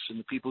the books and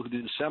the people who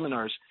do the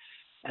seminars,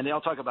 and they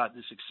all talk about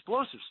this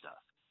explosive stuff.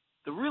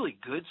 The really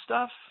good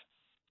stuff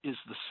is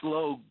the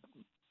slow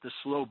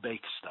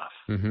bake stuff,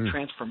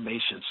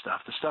 transformation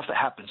stuff, the stuff that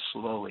happens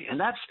slowly. And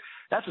that's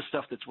the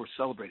stuff that's worth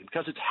celebrating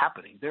because it's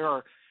happening. There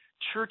are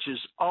churches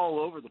all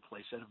over the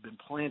place that have been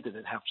planted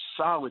and have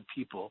solid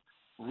people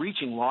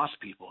reaching lost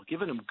people,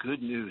 giving them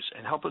good news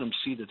and helping them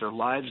see that their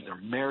lives, their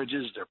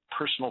marriages, their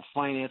personal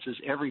finances,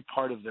 every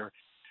part of their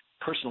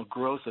personal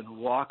growth and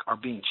walk are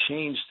being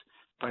changed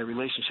by a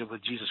relationship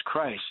with Jesus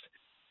Christ.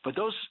 But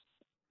those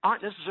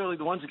aren't necessarily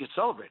the ones that get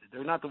celebrated.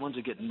 They're not the ones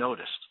that get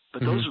noticed.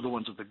 But those are the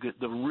ones with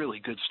the really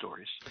good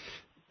stories.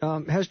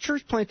 Has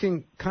church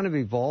planting kind of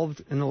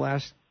evolved in the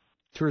last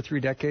 2 or 3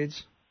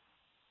 decades?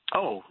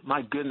 Oh,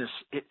 my goodness.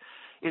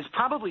 It's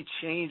probably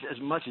changed as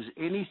much as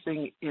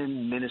anything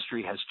in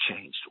ministry has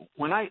changed.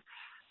 When I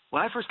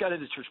first got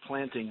into church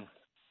planting,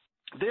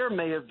 there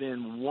may have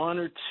been 1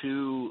 or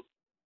 2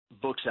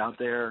 books out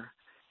there,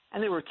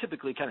 and they were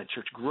typically kind of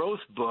church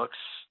growth books,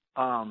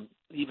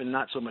 even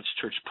not so much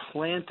church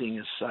planting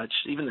as such.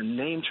 Even the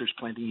name church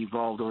planting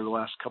evolved over the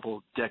last couple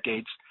of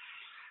decades.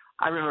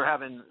 I remember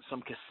having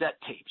some cassette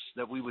tapes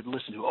that we would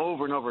listen to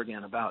over and over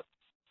again about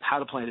how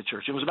to plant a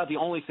church. It was about the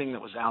only thing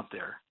that was out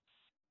there.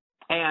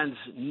 And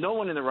no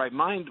one in their right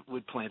mind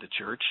would plant a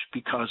church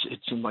because it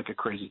seemed like a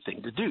crazy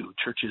thing to do.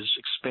 Churches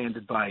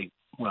expanded by,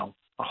 well,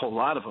 a whole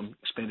lot of them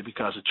expanded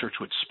because a church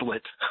would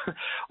split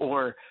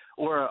or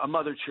a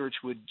mother church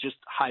would just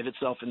hive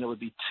itself and there would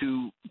be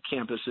 2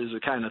 campuses, a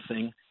kind of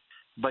thing.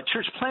 But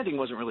church planting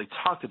wasn't really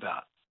talked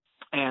about.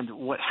 And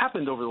what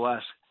happened over the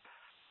last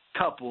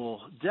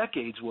couple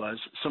decades was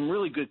some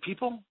really good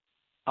people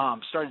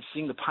started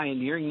seeing the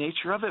pioneering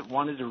nature of it,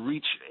 wanted to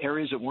reach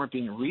areas that weren't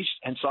being reached,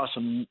 and saw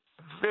some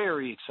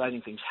very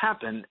exciting things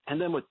happen. And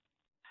then what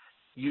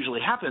usually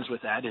happens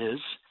with that is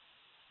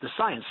the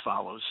science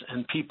follows,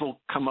 and people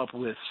come up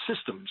with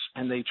systems,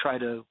 and they try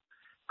to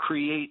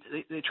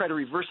they try to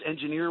reverse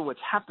engineer what's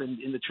happened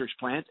in the church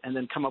plant and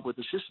then come up with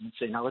a system and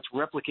say, now let's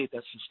replicate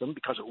that system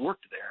because it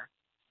worked there.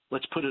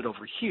 Let's put it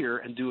over here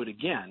and do it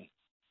again.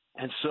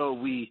 And so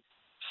we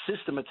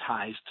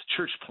systematized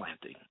church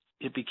planting.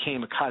 It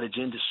became a cottage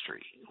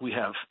industry. We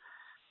have,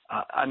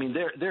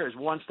 there is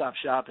one-stop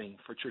shopping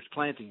for church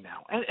planting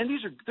now. And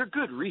they're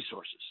good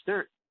resources.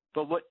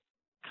 But what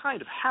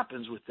kind of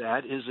happens with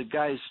that is that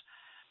guys,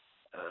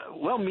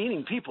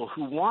 well-meaning people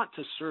who want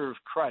to serve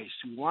Christ,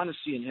 who want to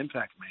see an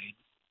impact made,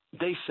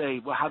 they say,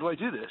 well, how do I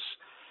do this?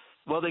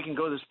 Well, they can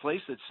go to this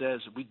place that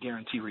says, we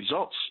guarantee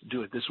results.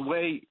 Do it this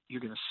way.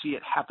 You're going to see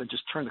it happen.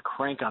 Just turn the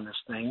crank on this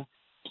thing,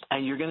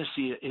 and you're going to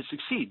see it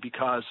succeed,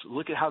 because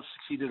look at how it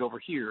succeeded over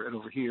here and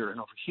over here and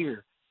over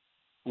here.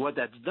 What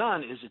that's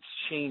done is it's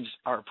changed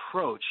our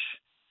approach.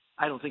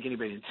 I don't think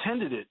anybody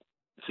intended it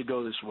to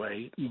go this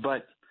way,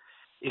 but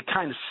it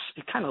kind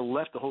of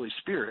left the Holy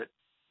Spirit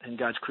and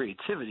God's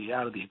creativity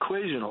out of the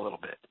equation a little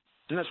bit.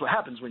 And that's what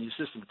happens when you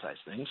systematize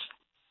things.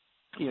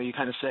 You know, you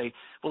kind of say,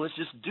 well, let's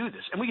just do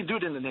this. And we can do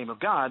it in the name of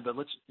God, but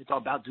it's all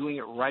about doing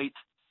it right,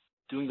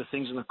 doing the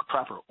things in the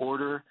proper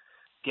order,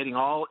 getting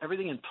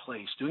everything in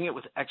place, doing it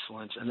with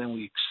excellence, and then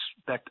we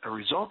expect a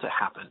result to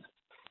happen.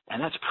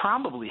 And that's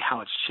probably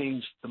how it's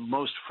changed the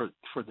most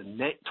toward the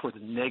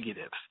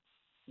negative.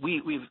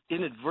 We've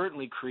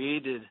inadvertently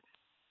created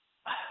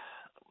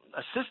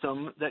a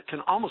system that can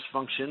almost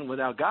function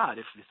without God,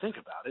 if you think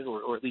about it,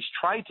 or at least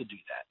try to do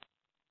that.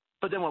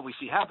 But then what we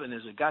see happen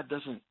is that God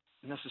doesn't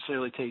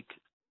necessarily take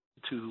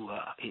to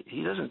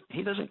he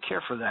doesn't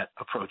care for that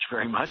approach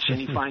very much, and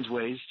he finds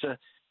ways to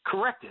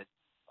correct it.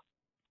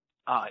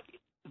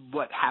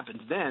 What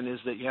happens then is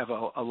that you have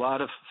a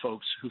lot of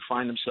folks who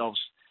find themselves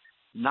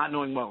not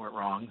knowing what went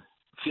wrong,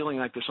 feeling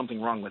like there's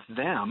something wrong with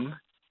them,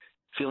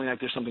 feeling like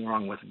there's something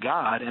wrong with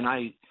God. And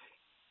I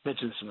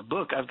mentioned this in the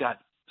book. I've got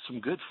some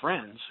good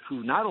friends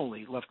who not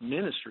only left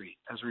ministry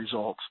as a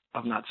result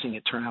of not seeing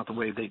it turn out the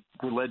way they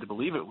were led to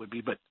believe it would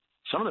be, but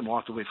some of them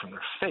walked away from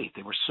their faith.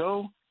 They were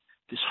so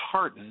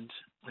disheartened,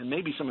 and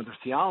maybe some of their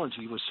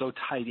theology was so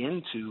tied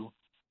into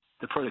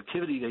the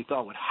productivity they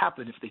thought would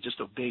happen if they just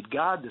obeyed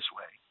God this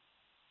way,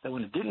 that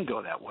when it didn't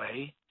go that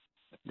way,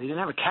 they didn't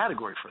have a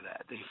category for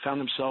that. They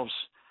found themselves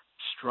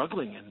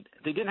struggling, and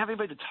they didn't have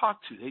anybody to talk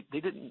to.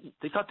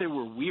 They thought they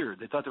were weird.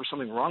 They thought there was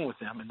something wrong with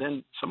them, and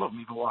then some of them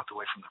even walked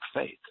away from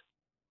their faith.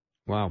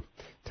 Wow.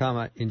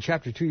 Tom, in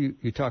Chapter 2,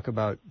 you talk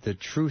about the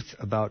truth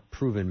about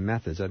proven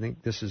methods. I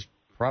think this is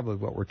probably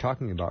what we're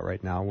talking about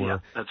right now,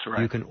 where that's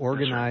right. You can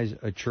organize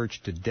a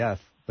church to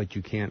death, but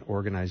you can't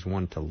organize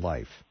one to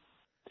life.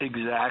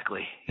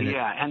 Exactly.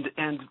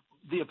 And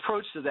the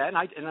approach to that,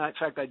 and in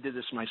fact, I did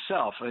this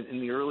myself.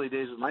 In the early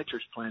days of my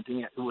church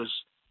planting, it was,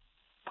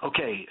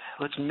 okay,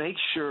 let's make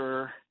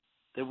sure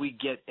that we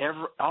get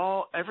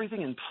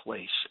everything in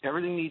place.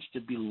 Everything needs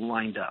to be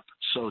lined up.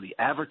 So the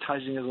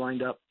advertising is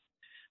lined up.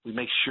 We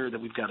make sure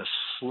that we've got a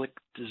slick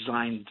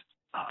designed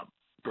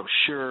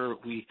brochure.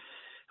 We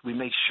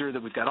make sure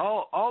that we've got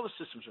all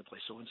the systems in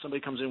place. So when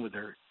somebody comes in with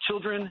their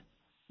children,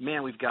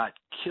 man, we've got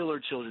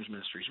killer children's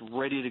ministries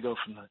ready to go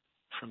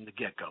from the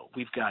get-go.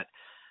 We've got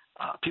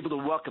people to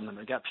welcome them.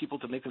 We've got people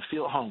to make them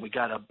feel at home. We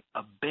got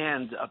a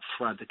band up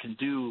front that can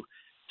do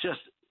just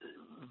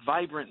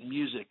vibrant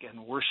music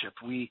and worship.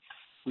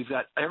 We've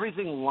got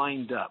everything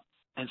lined up,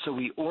 and so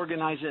we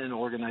organize it and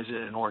organize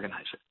it and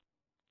organize it.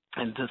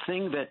 And the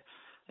thing that,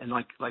 and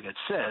like it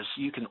says,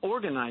 you can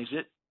organize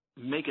it,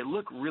 make it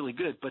look really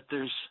good, but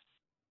there's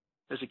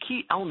a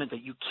key element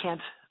that you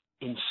can't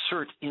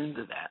insert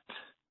into that,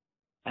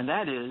 and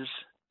that is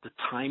the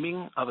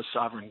timing of a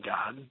sovereign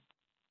God,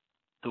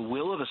 the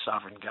will of a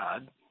sovereign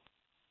God,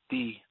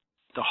 the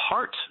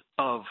heart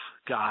of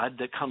God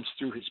that comes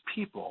through his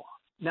people.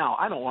 Now,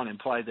 I don't want to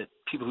imply that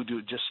people who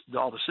do just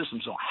all the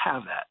systems don't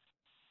have that.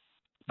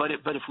 But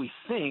if we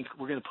think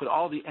we're going to put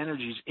all the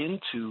energies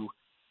into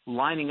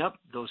lining up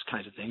those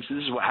kinds of things, so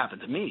this is what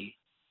happened to me.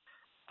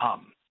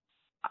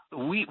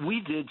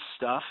 We did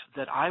stuff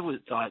that I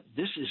thought,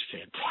 this is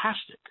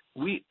fantastic.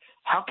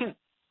 How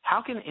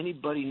can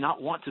anybody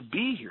not want to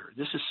be here?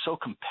 This is so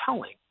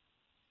compelling.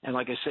 And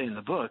like I say in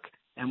the book,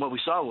 and what we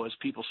saw was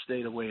people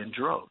stayed away in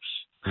droves.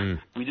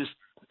 We just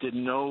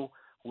didn't know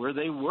where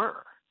they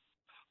were.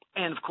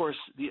 And of course,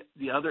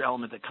 the other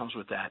element that comes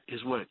with that is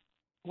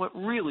what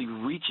really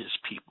reaches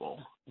people,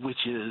 which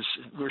is,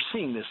 we're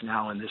seeing this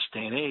now in this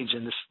day and age,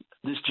 and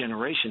this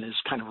generation is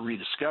kind of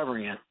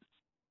rediscovering it,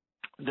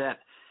 that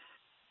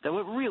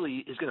what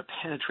really is going to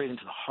penetrate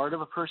into the heart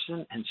of a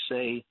person and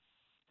say,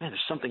 man, there's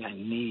something I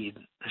need.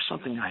 There's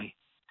something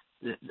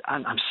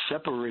I'm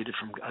separated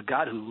from a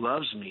God who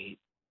loves me.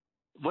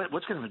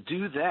 What's going to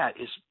do that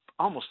is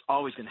almost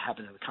always going to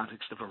happen in the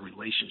context of a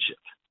relationship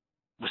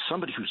with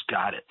somebody who's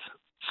got it,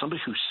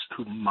 somebody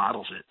who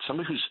models it,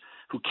 somebody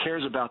who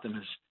cares about them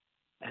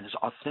and is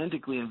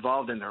authentically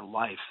involved in their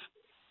life.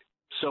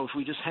 So if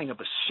we just hang up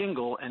a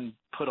shingle and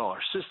put all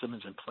our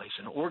systems in place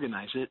and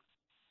organize it,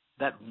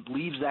 that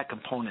leaves that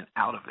component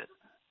out of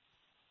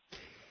it.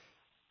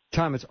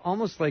 Tom, it's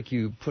almost like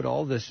you put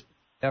all this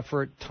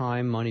effort,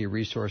 time, money,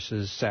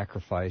 resources,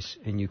 sacrifice,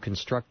 and you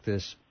construct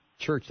this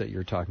church that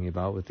you're talking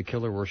about with the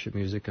killer worship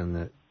music and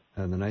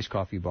the nice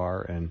coffee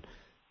bar and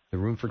the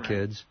room for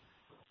kids.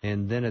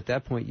 And then at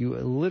that point, you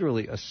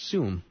literally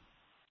assume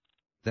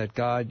that,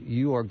 God,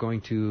 you are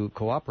going to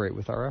cooperate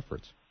with our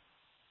efforts.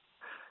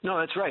 No,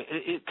 that's right.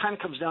 It kind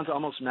of comes down to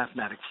almost a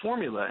mathematic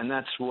formula, and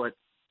that's what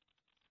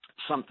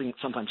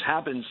sometimes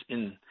happens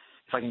in,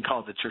 if I can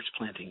call it, the church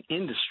planting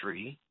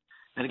industry.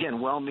 And again,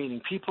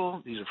 well-meaning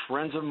people. These are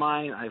friends of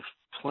mine. I have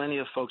plenty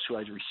of folks who I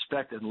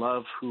respect and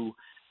love who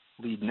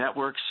lead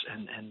networks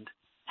and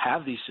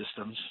have these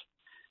systems,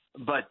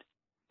 but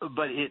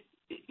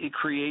it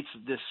creates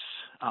this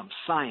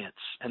science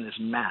and this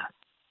math.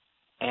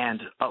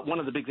 And one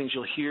of the big things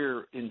you'll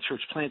hear in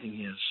church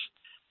planting is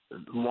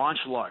launch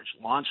large.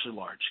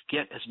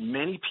 Get as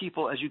many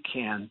people as you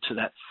can to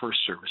that first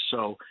service.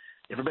 So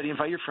everybody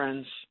invite your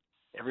friends.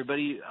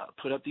 Everybody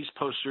put up these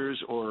posters,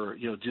 or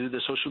do the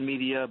social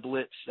media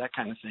blitz, that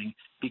kind of thing,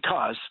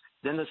 because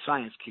then the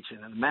science kicks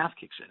in and the math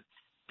kicks in.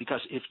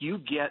 Because if you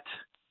get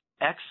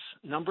X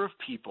number of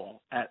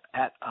people at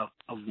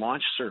a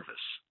launch service,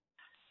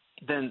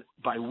 then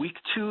by week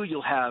 2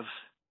 you'll have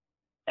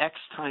X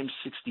times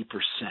 60%.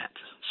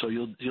 So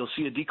you'll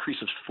see a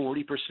decrease of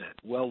 40%,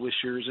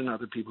 well-wishers and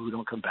other people who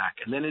don't come back.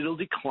 And then it'll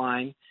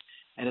decline,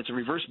 and it's a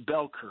reverse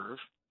bell curve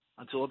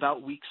until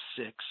about week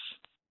 6,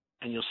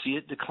 and you'll see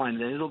it decline.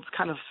 Then it'll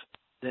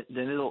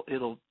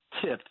it'll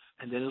tip,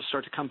 and then it'll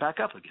start to come back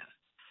up again.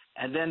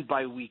 And then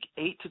by week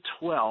 8 to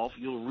 12,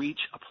 you'll reach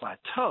a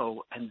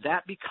plateau, and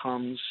that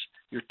becomes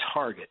your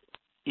target.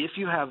 If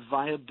you have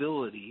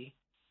viability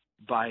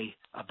by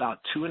about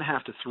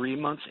 2.5 to 3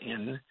 months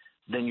in,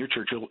 then your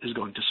church is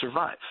going to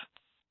survive.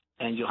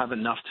 And you'll have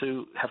enough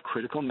to have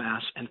critical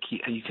mass, and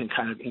you can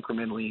kind of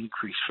incrementally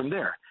increase from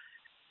there.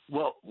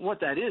 Well, what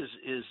that is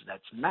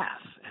that's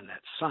math and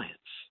that's science.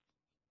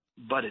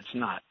 But it's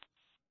not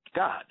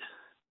God.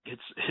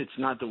 It's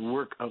not the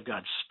work of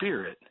God's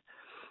Spirit.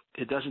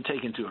 It doesn't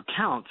take into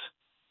account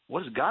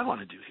what does God want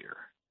to do here,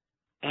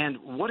 and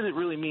what does it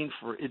really mean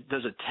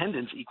does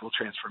attendance equal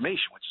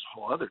transformation, which is a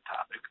whole other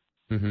topic.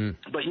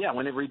 Mm-hmm. But yeah,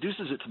 when it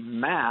reduces it to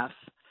math,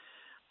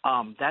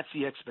 that's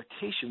the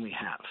expectation we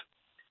have.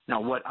 Now,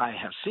 what I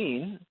have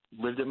seen,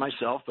 lived it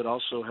myself, but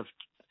also have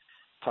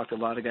talked to a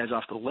lot of guys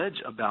off the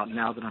ledge about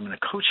now that I'm in a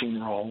coaching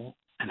role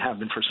and have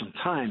been for some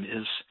time,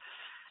 is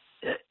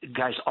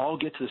guys all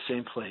get to the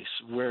same place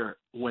where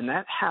when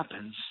that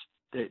happens,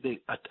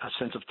 a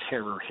sense of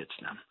terror hits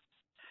them.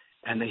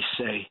 And they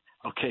say,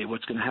 okay,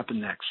 what's going to happen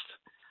next?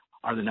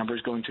 Are the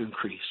numbers going to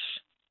increase?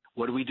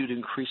 What do we do to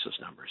increase those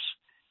numbers?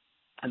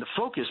 And the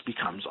focus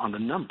becomes on the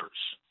numbers.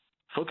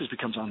 Focus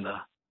becomes on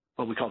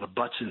what we call the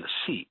butts in the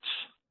seats.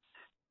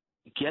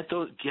 Get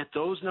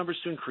those numbers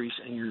to increase,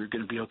 and you're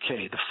going to be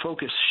okay. The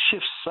focus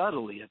shifts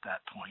subtly at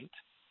that point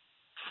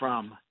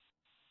from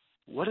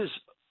what does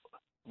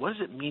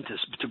it mean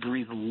to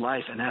breathe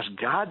life and ask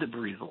God to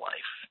breathe life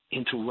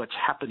into what's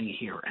happening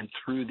here and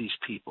through these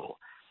people?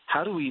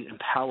 How do we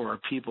empower our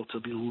people to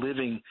be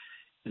living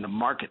in the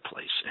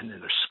marketplace and in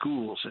their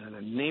schools and in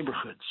their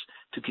neighborhoods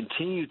to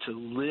continue to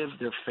live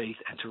their faith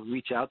and to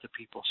reach out to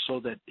people so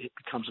that it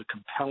becomes a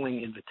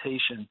compelling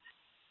invitation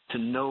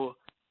to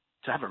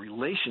have a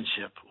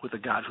relationship with a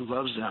God who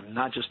loves them,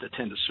 not just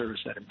attend a service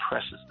that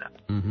impresses them.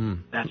 Mm-hmm.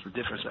 That's the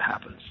difference that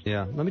happens.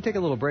 Yeah. Let me take a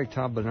little break.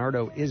 Tom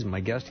Bernardo is my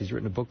guest. He's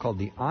written a book called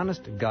The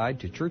Honest Guide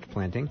to Church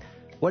Planting,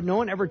 What No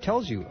One Ever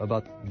Tells You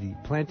About the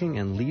Planting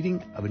and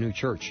Leading of a New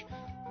Church.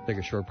 Take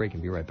a short break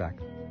and be right back.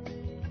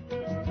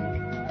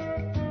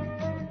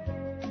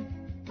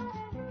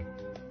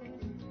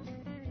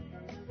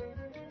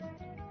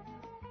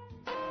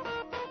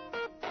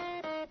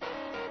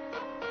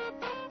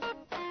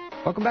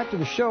 Welcome back to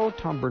the show.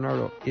 Tom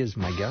Bernardo is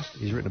my guest.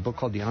 He's written a book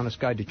called The Honest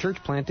Guide to Church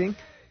Planting,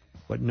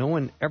 What No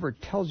One Ever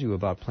Tells You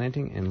About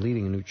Planting and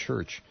Leading a New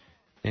Church.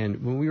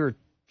 And when we were,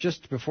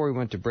 just before we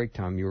went to break,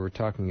 Tom, you were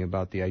talking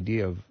about the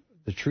idea of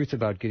the truth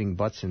about getting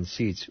butts in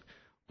seats,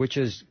 which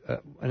is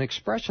an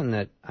expression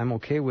that I'm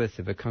okay with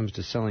if it comes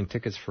to selling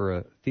tickets for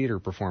a theater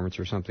performance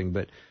or something,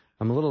 but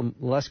I'm a little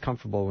less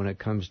comfortable when it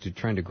comes to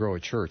trying to grow a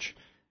church.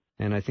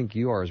 And I think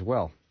you are as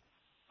well.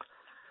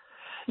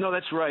 No,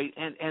 that's right.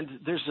 And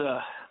there's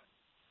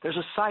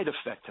a side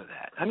effect to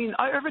that. I mean,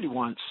 anybody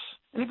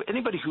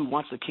who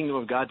wants the kingdom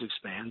of God to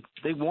expand,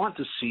 they want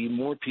to see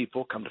more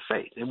people come to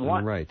faith. They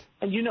want, right.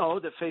 And you know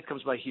that faith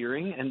comes by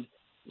hearing, and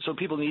so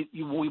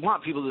we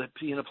want people to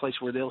be in a place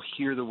where they'll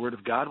hear the word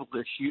of God,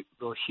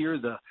 they'll hear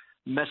the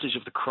message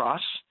of the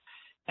cross,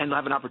 and they'll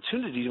have an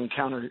opportunity to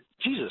encounter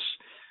Jesus.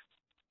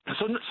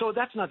 So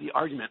that's not the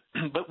argument.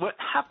 But what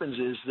happens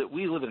is that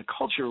we live in a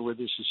culture where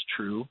this is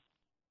true,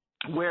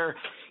 where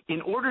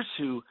in order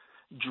to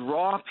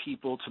draw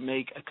people to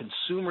make a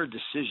consumer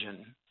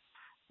decision,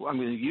 I'm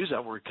going to use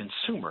that word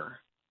consumer,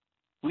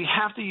 we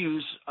have to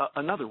use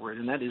another word,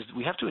 and that is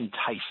we have to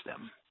entice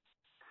them.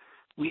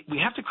 We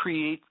have to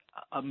create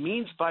a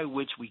means by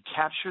which we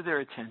capture their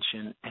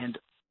attention and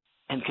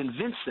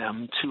convince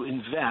them to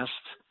invest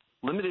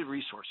limited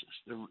resources,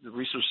 the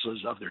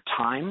resources of their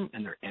time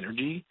and their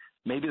energy,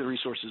 maybe the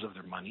resources of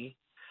their money,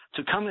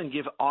 to come and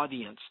give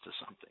audience to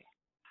something.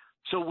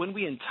 So when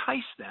we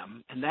entice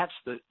them, and that's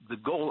the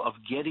goal of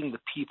getting the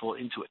people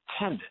into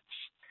attendance,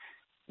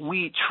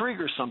 we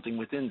trigger something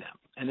within them.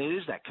 And it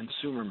is that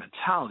consumer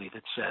mentality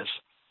that says,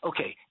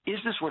 okay, is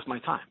this worth my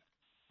time?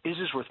 Is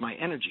this worth my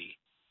energy?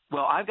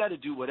 Well, I've got to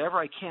do whatever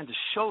I can to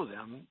show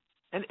them,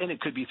 and it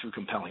could be through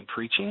compelling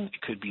preaching.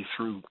 It could be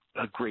through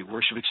a great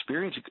worship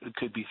experience. It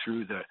could be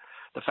through the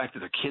fact that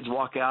their kids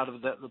walk out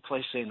of the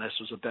place saying this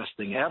was the best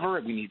thing ever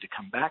and we need to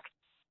come back.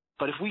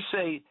 But if we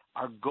say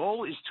our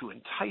goal is to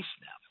entice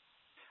them,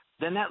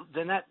 then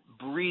that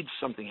breeds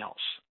something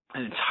else.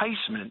 An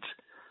enticement,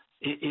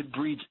 it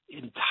breeds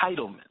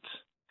entitlement.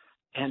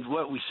 And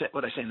what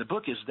I say in the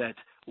book is that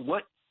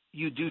what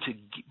you do to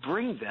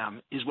bring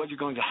them is what you're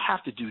going to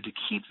have to do to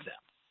keep them.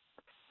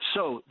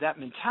 So that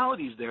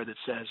mentality is there that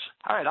says,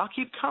 all right, I'll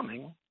keep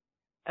coming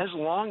as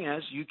long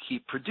as you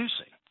keep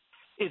producing.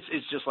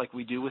 It's just like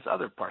we do with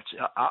other parts.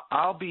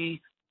 I'll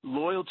be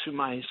loyal to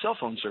my cell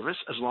phone service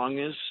as long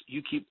as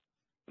you keep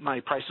my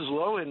prices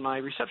low and my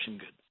reception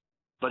good.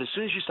 But as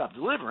soon as you stop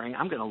delivering,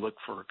 I'm going to look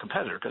for a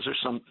competitor because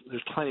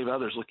there's plenty of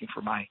others looking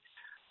for my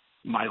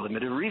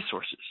limited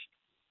resources.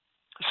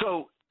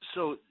 So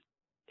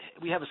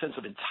we have a sense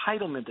of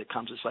entitlement that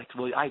comes. It's like,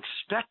 well, I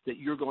expect that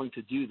you're going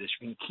to do this.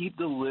 You're going to keep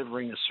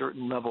delivering a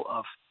certain level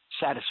of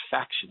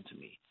satisfaction to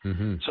me.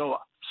 Mm-hmm.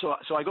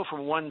 So I go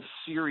from one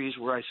series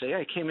where I say,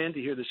 I came in to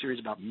hear the series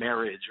about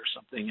marriage or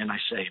something, and I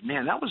say,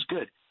 man, that was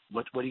good.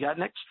 What do you got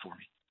next for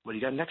me? What do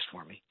you got next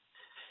for me?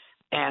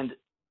 And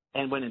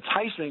when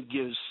enticement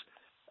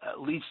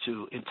leads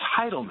to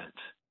entitlement,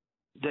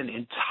 then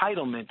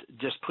entitlement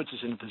just puts us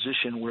in a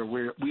position where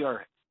we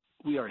are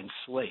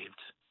enslaved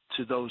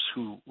to those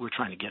who we're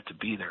trying to get to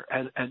be there,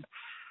 and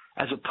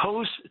as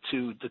opposed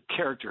to the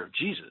character of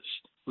Jesus,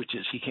 which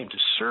is he came to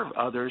serve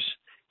others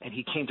and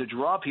he came to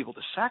draw people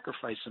to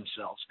sacrifice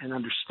themselves and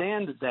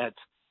understand that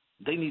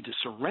they need to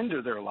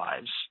surrender their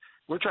lives.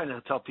 We're trying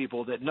to tell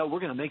people that, no, we're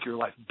going to make your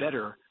life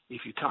better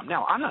if you come.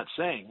 Now, I'm not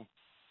saying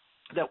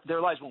that their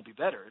lives won't be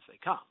better if they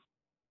come.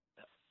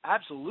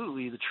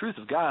 Absolutely, the truth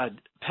of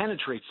God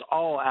penetrates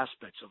all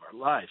aspects of our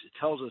lives. It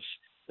tells us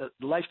that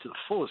life to the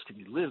fullest can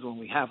be lived when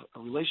we have a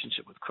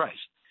relationship with Christ.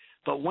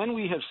 But when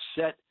we have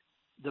set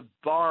the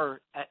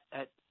bar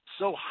at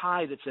so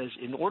high that says,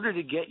 in order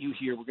to get you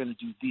here, we're going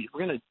to do these.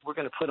 We're going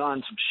to put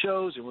on some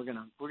shows, and we're going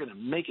to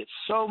make it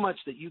so much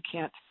that you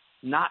can't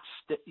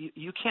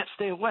you can't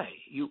stay away.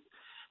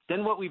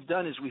 Then what we've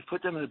done is we've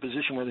put them in a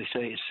position where they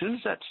say, as soon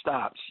as that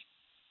stops,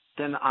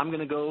 then I'm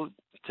going to go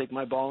take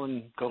my ball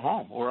and go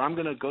home, or I'm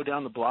going to go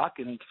down the block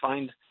and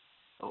find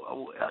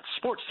a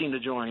sports team to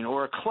join,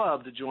 or a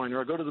club to join,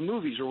 or go to the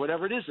movies, or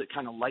whatever it is that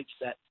kind of lights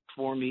that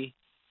for me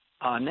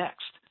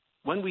next.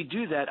 When we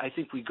do that, I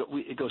think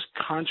it goes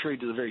contrary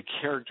to the very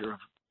character of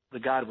the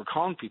God we're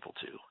calling people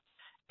to,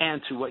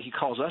 and to what he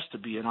calls us to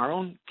be in our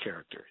own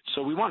character.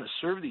 So we want to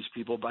serve these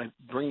people by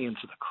bringing them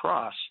to the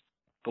cross,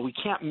 but we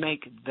can't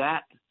make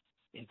that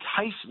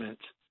enticement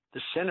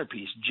the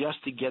centerpiece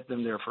just to get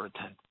them there for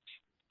attendance.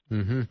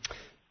 Mm-hmm.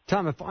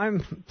 Tom, if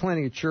I'm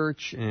planning a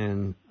church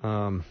and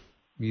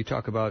you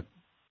talk about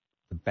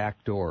the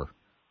back door,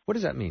 what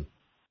does that mean?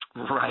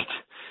 Right.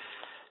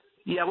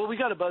 Yeah, well, we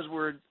got a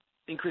buzzword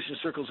in Christian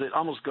circles that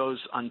almost goes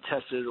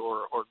untested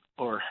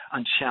or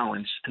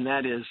unchallenged, and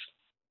that is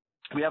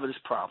we have this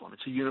problem.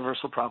 It's a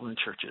universal problem in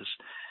churches.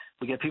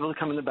 We get people to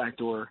come in the back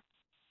door,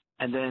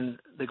 and then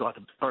they go out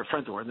the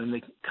front door, and then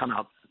they come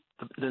out,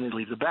 then they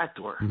leave the back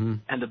door. Mm-hmm.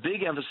 And the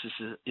big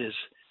emphasis is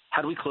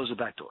how do we close the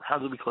back door? How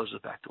do we close the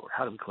back door?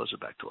 How do we close the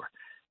back door?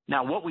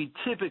 Now, what we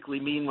typically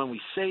mean when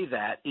we say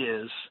that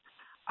is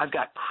I've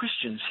got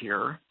Christians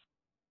here,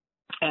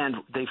 and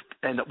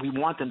we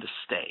want them to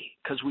stay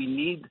because we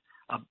need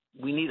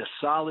a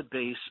solid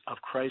base of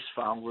Christ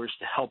followers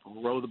to help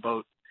row the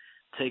boat,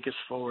 take us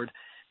forward.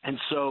 And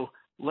so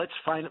let's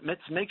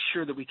make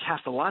sure that we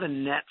cast a lot of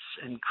nets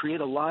and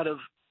create a lot of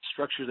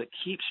structure that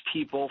keeps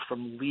people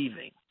from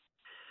leaving.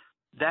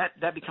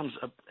 That becomes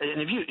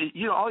and if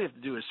you all you have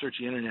to do is search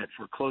the internet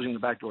for closing the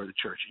back door of the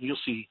church, and you'll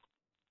see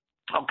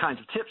all kinds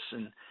of tips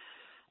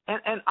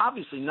and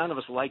obviously none of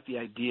us like the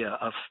idea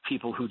of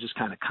people who just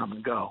kind of come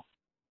and go.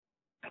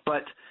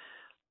 But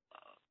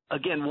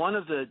again, one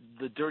of the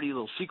dirty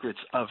little secrets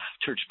of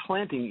church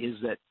planting is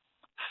that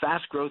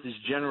fast growth is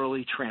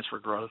generally transfer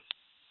growth.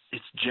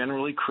 It's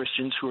generally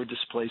Christians who are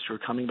displaced who are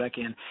coming back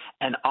in,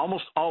 and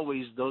almost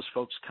always those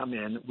folks come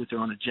in with their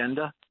own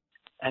agenda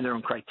and their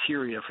own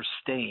criteria for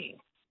staying.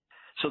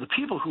 So the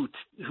people who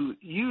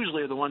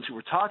usually are the ones who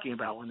we're talking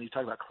about when they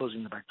talk about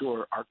closing the back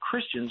door are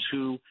Christians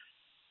who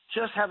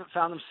just haven't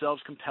found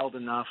themselves compelled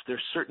enough.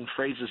 There's certain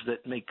phrases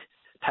that make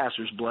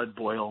pastors' blood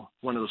boil.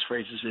 One of those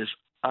phrases is,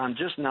 I'm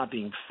just not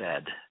being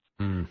fed.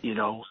 You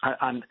know,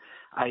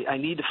 I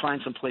need to find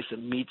some place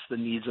that meets the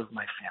needs of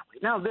my family.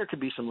 Now, there could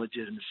be some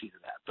legitimacy to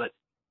that,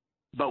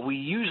 but we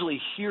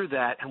usually hear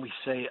that and we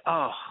say,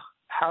 oh,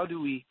 how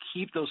do we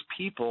keep those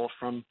people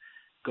from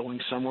going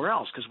somewhere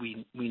else? Because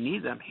we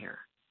need them here.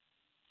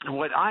 And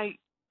what I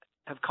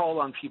have called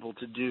on people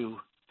to do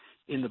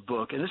in the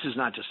book, and this is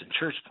not just in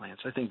church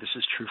plants, I think this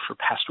is true for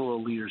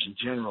pastoral leaders in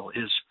general,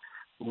 is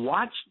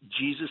watch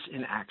Jesus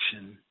in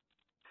action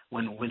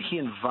when he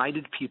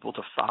invited people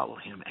to follow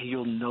him, and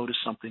you'll notice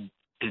something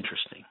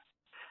interesting.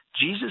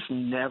 Jesus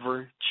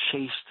never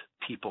chased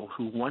people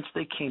who, once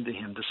they came to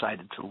him,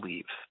 decided to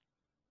leave.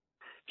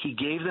 He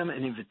gave them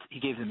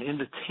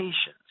invitations,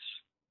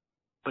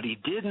 but he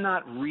did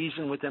not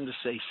reason with them to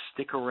say,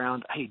 stick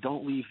around, hey,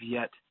 don't leave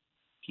yet.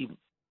 He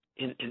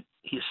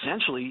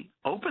essentially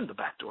opened the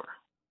back door.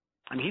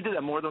 I mean, he did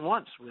that more than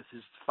once with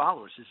his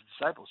followers, his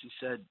disciples. He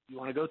said, you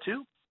want to go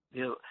too?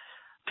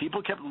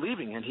 people kept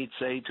leaving, and he'd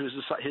say to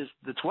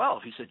the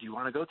 12, he said, "Do you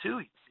want to go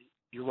too?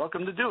 You're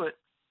welcome to do it."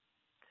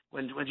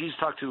 When Jesus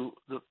talked to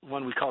the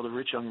one we call the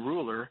rich young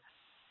ruler,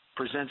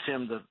 presents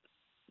him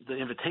the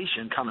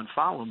invitation, "Come and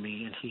follow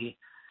me," and he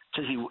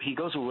says he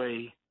goes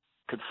away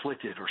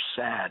conflicted or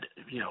sad,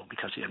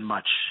 because he had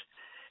much.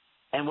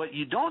 And what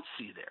you don't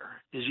see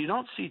there is you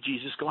don't see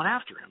Jesus going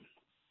after him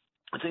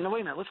and saying, "No,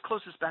 wait a minute, let's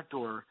close this back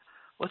door.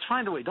 Let's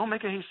find a way. Don't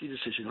make a hasty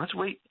decision. Let's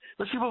wait.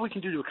 Let's see what we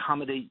can do to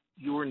accommodate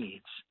your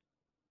needs."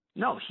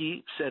 No,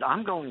 he said,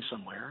 "I'm going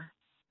somewhere.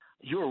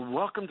 You are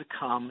welcome to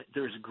come.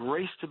 There is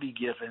grace to be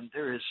given.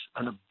 There is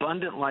an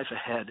abundant life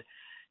ahead.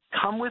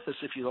 Come with us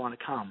if you want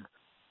to come."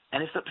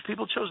 And if the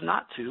people chose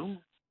not to,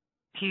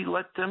 he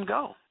let them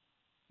go.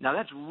 Now,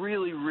 that's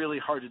really, really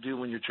hard to do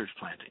when you're church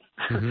planting,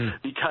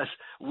 because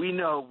we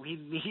know we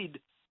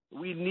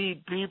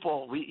need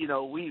people.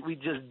 We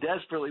just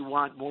desperately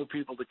want more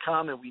people to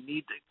come, and we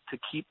need to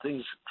keep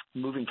things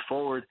moving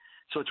forward.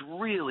 So it's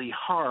really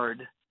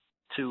hard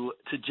to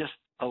just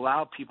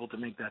allow people to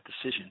make that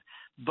decision.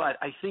 But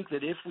I think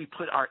that if we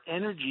put our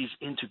energies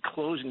into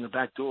closing the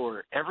back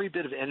door, every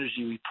bit of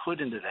energy we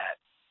put into that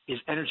is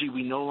energy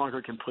we no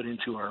longer can put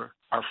into our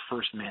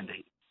first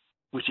mandate,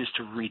 which is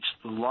to reach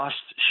the lost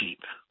sheep,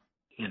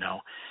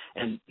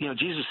 And,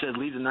 Jesus said,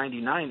 leave the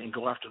 99 and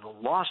go after the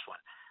lost one.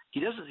 He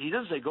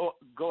doesn't say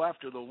go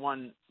after the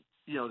one,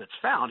 that's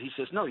found. He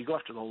says, no, you go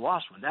after the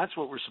lost one. That's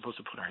what we're supposed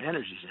to put our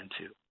energies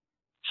into.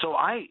 So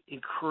I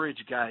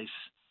encourage guys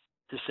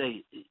to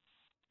say,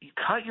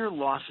 cut your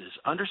losses.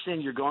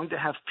 Understand you're going to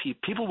have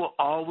people will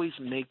always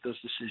make those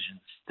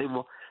decisions.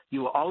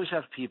 You will always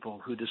have people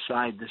who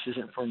decide this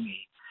isn't for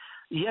me.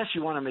 Yes,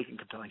 you want to make it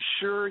compelling.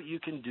 Sure, you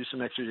can do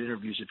some exit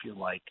interviews if you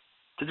like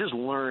to just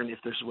learn if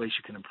there's ways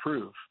you can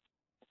improve.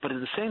 But at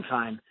the same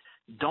time,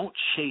 don't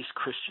chase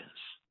Christians.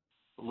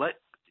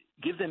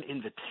 Give them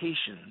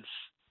invitations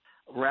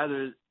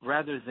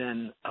rather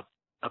than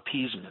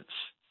appeasements,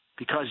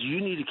 because you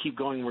need to keep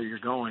going where you're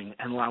going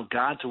and allow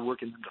God to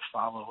work in them to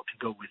follow and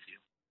go with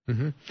you.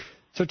 Mm-hmm.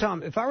 So,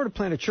 Tom, if I were to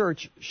plant a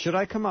church, should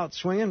I come out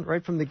swinging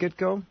right from the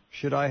get-go?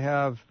 Should I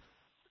have,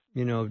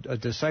 a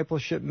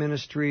discipleship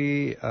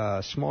ministry,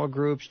 small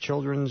groups,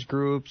 children's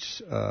groups,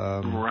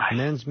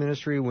 men's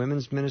ministry,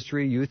 women's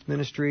ministry, youth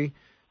ministry?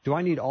 Do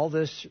I need all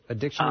this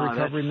addiction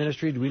recovery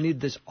ministry? Do we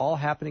need this all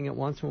happening at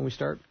once when we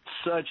start?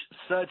 Such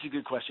a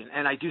good question.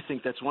 And I do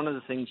think that's one of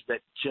the things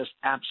that just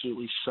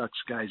absolutely sucks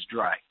guys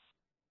dry.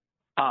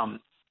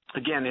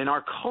 Again, in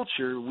our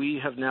culture, we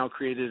have now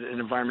created an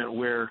environment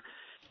where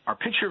our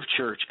picture of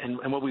church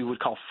and what we would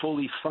call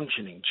fully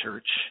functioning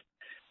church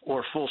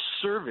or full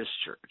service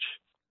church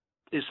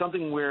is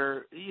something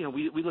where,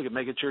 we look at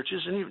mega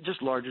churches and even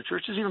just larger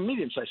churches, even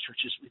medium-sized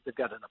churches. They've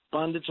got an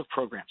abundance of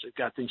programs. They've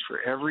got things for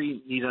every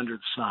need under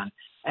the sun,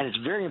 and it's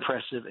very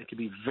impressive. It can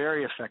be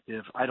very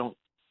effective. I don't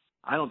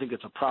think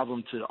it's a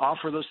problem to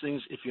offer those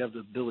things if you have the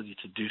ability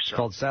to do so. It's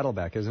called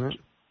Saddleback, isn't it?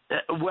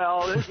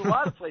 Well, there's a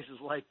lot of places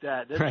like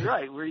that. That's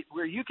right.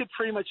 Where you could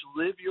pretty much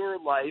live your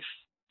life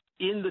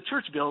in the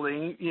church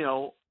building,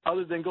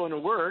 other than going to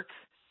work.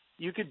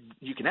 You can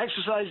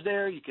exercise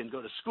there, you can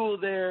go to school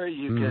there,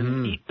 you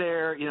can eat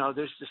there.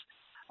 There's just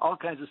all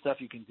kinds of stuff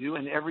you can do,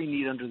 and every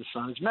need under the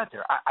sun is met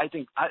there. I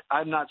think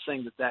I'm not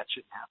saying that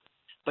shouldn't happen,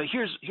 but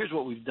here's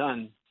what we've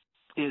done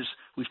is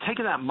we've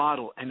taken that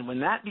model, and when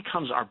that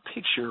becomes our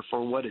picture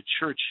for what a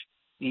church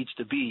needs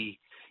to be,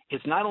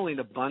 it's not only an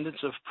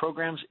abundance of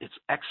programs, it's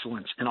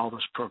excellence in all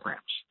those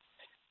programs.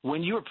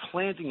 When you're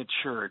planting a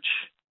church,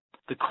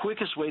 the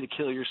quickest way to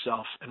kill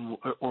yourself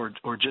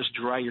or just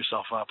dry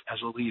yourself up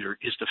as a leader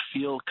is to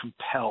feel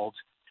compelled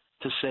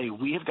to say,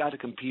 we have got to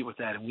compete with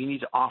that, and we need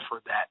to offer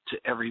that to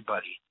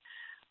everybody.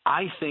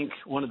 I think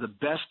one of the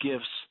best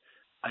gifts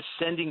a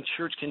sending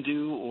church can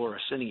do or a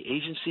sending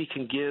agency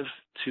can give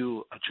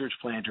to a church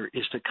planter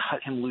is to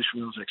cut him loose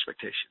from those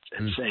expectations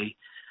and say,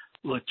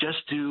 look,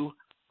 just do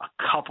a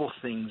couple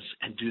things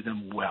and do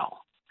them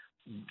well.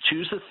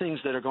 Choose the things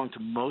that are going to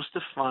most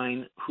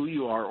define who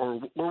you are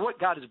or what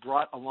God has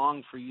brought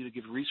along for you to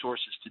give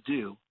resources to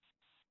do,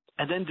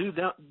 and then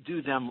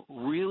do them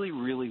really,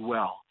 really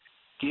well.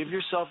 Give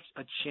yourself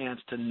a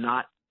chance to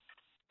not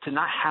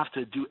have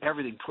to do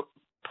everything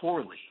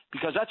poorly,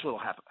 because that's what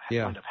will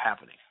end up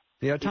happening.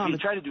 Yeah, Tom, if you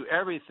try to do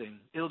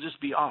everything, it'll just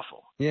be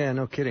awful. Yeah,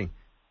 no kidding.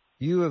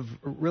 You have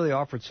really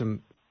offered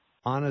some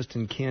honest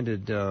and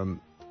candid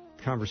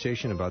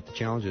conversation about the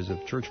challenges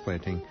of church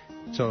planting.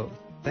 So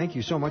thank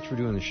you so much for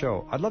doing the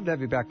show. I'd love to have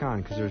you back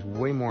on because there's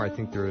way more I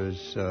think there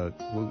is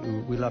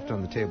we left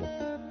on the table.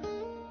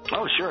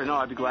 Oh, sure. No,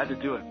 I'd be glad to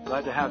do it.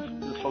 Glad to have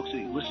the folks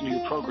that listen to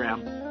your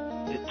program,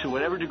 to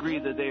whatever degree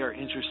that they are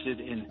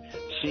interested in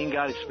seeing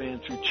God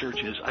expand through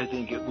churches. I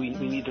think we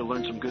need to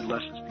learn some good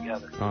lessons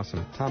together.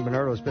 Awesome. Tom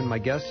Bernardo has been my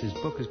guest. His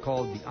book is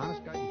called The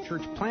Honest Guide to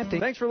Church Planting.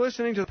 Thanks for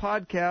listening to the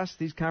podcast.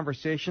 These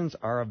conversations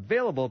are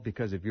available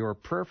because of your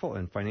prayerful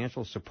and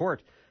financial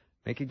support.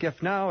 Make a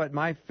gift now at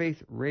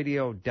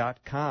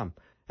myfaithradio.com.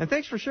 And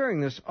thanks for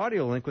sharing this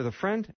audio link with a friend